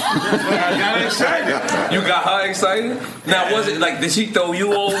 what? I got excited. You got her excited? Now, was it like, did she throw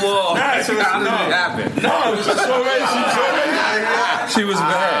you over? Nah, how did it happen? No, it was just already. She was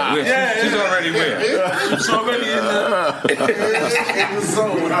bad. She's already where? She's already in the.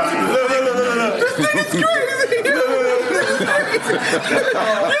 It's crazy.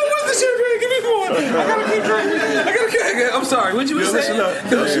 What's the shit, man? Give me more. I gotta keep drinking. I'm sorry. What you were saying?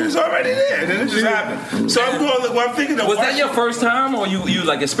 She was already there. Then it just happened. So I'm going. Look, I'm thinking. Was that your first time, or you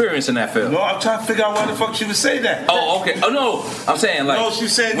like experiencing that film? No, I'm trying to figure out why the fuck she would say that. Oh, okay. Oh no, I'm saying like. No, she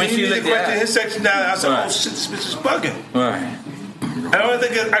said when she looked at his section down. I said, oh shit, this bitch is bugging. Right. And the only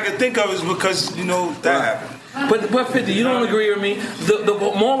thing I could think of is because that happened. But 50, you don't agree with me. The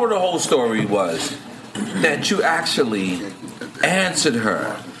moral of the whole story was that you actually answered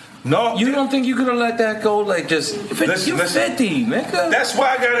her. No, you don't think you could have let that go? Like just listen, 50, nigga. That's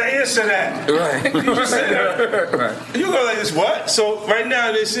why I gotta answer that. Right. You just said that. Right. You go like this. What? So right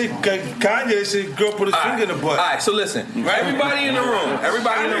now they say Kanye. They say girl put his finger in the butt. All right. So listen, everybody in the room.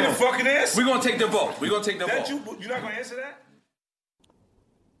 Everybody in the room. Fucking answer. We're gonna take the vote. You're not gonna answer that?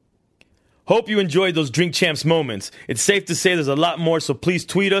 Hope you enjoyed those Drink Champs moments. It's safe to say there's a lot more, so please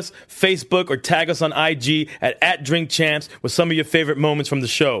tweet us, Facebook, or tag us on IG at Drink Champs with some of your favorite moments from the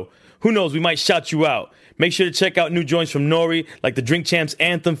show. Who knows, we might shout you out. Make sure to check out new joints from Nori, like the Drink Champs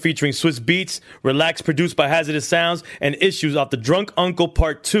anthem featuring Swiss Beats, Relax produced by Hazardous Sounds, and Issues off the Drunk Uncle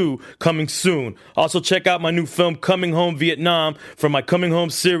Part 2 coming soon. Also check out my new film Coming Home Vietnam from my Coming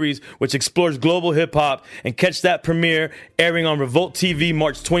Home series, which explores global hip-hop, and catch that premiere airing on Revolt TV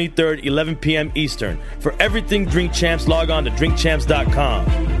March 23rd, 11 p.m. Eastern. For everything Drink Champs, log on to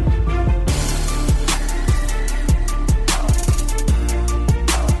drinkchamps.com.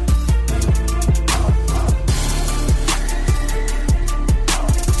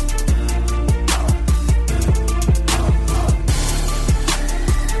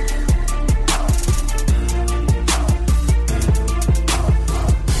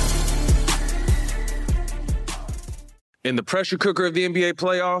 In the pressure cooker of the NBA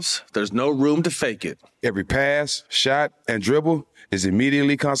playoffs, there's no room to fake it. Every pass, shot, and dribble is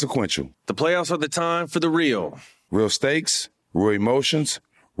immediately consequential. The playoffs are the time for the real. Real stakes, real emotions,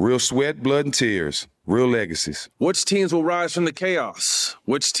 real sweat, blood, and tears, real legacies. Which teams will rise from the chaos?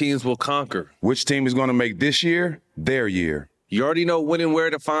 Which teams will conquer? Which team is going to make this year their year? You already know when and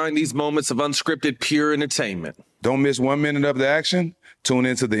where to find these moments of unscripted, pure entertainment. Don't miss 1 minute of the action. Tune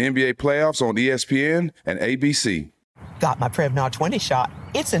into the NBA playoffs on ESPN and ABC. Got my Prevnar 20 shot.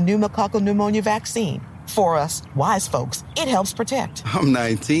 It's a pneumococcal pneumonia vaccine. For us, wise folks, it helps protect. I'm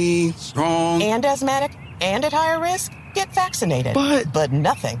 19, strong. And asthmatic, and at higher risk. get vaccinated. But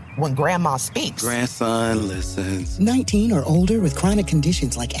nothing when Grandma speaks. Grandson listens. 19 or older with chronic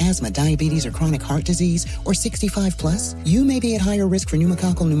conditions like asthma, diabetes, or chronic heart disease, or 65 plus, you may be at higher risk for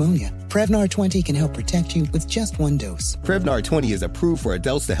pneumococcal pneumonia. Prevnar 20 can help protect you with just one dose. Prevnar 20 is approved for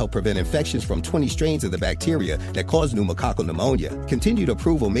adults to help prevent infections from 20 strains of the bacteria that cause pneumococcal pneumonia. Continued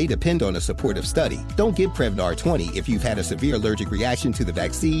approval may depend on a supportive study. Don't get Prevnar 20 if you've had a severe allergic reaction to the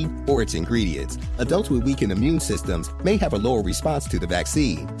vaccine or its ingredients. Adults with weakened immune systems may have a lower response to the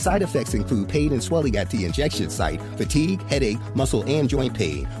vaccine. Side effects include pain and swelling at the injection site, fatigue, headache, muscle, and joint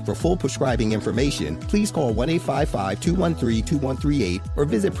pain. For full prescribing information, please call 1-855-213-2138 or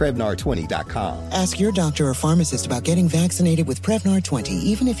visit Prevnar20.com. Ask your doctor or pharmacist about getting vaccinated with Prevnar 20,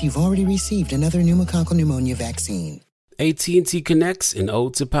 even if you've already received another pneumococcal pneumonia vaccine. AT&T connects an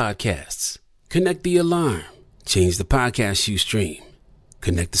ode to podcasts. Connect the alarm. Change the podcast you stream.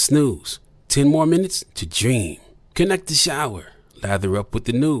 Connect the snooze. 10 more minutes to dream. Connect the shower. Lather up with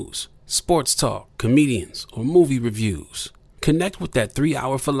the news, sports talk, comedians, or movie reviews. Connect with that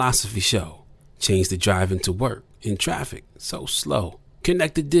 3-hour philosophy show. Change the drive into work in traffic so slow.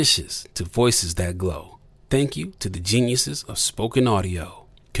 Connect the dishes to voices that glow. Thank you to the geniuses of spoken audio.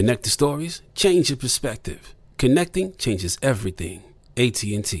 Connect the stories, change your perspective. Connecting changes everything.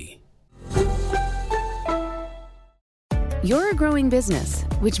 AT&T. You're a growing business,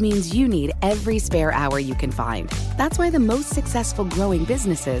 which means you need every spare hour you can find. That's why the most successful growing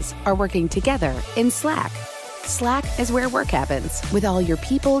businesses are working together in Slack. Slack is where work happens, with all your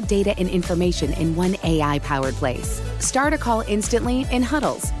people, data, and information in one AI-powered place. Start a call instantly in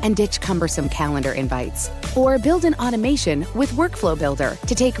huddles and ditch cumbersome calendar invites. Or build an automation with Workflow Builder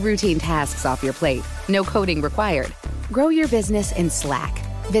to take routine tasks off your plate. No coding required. Grow your business in Slack.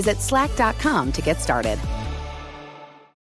 Visit slack.com to get started.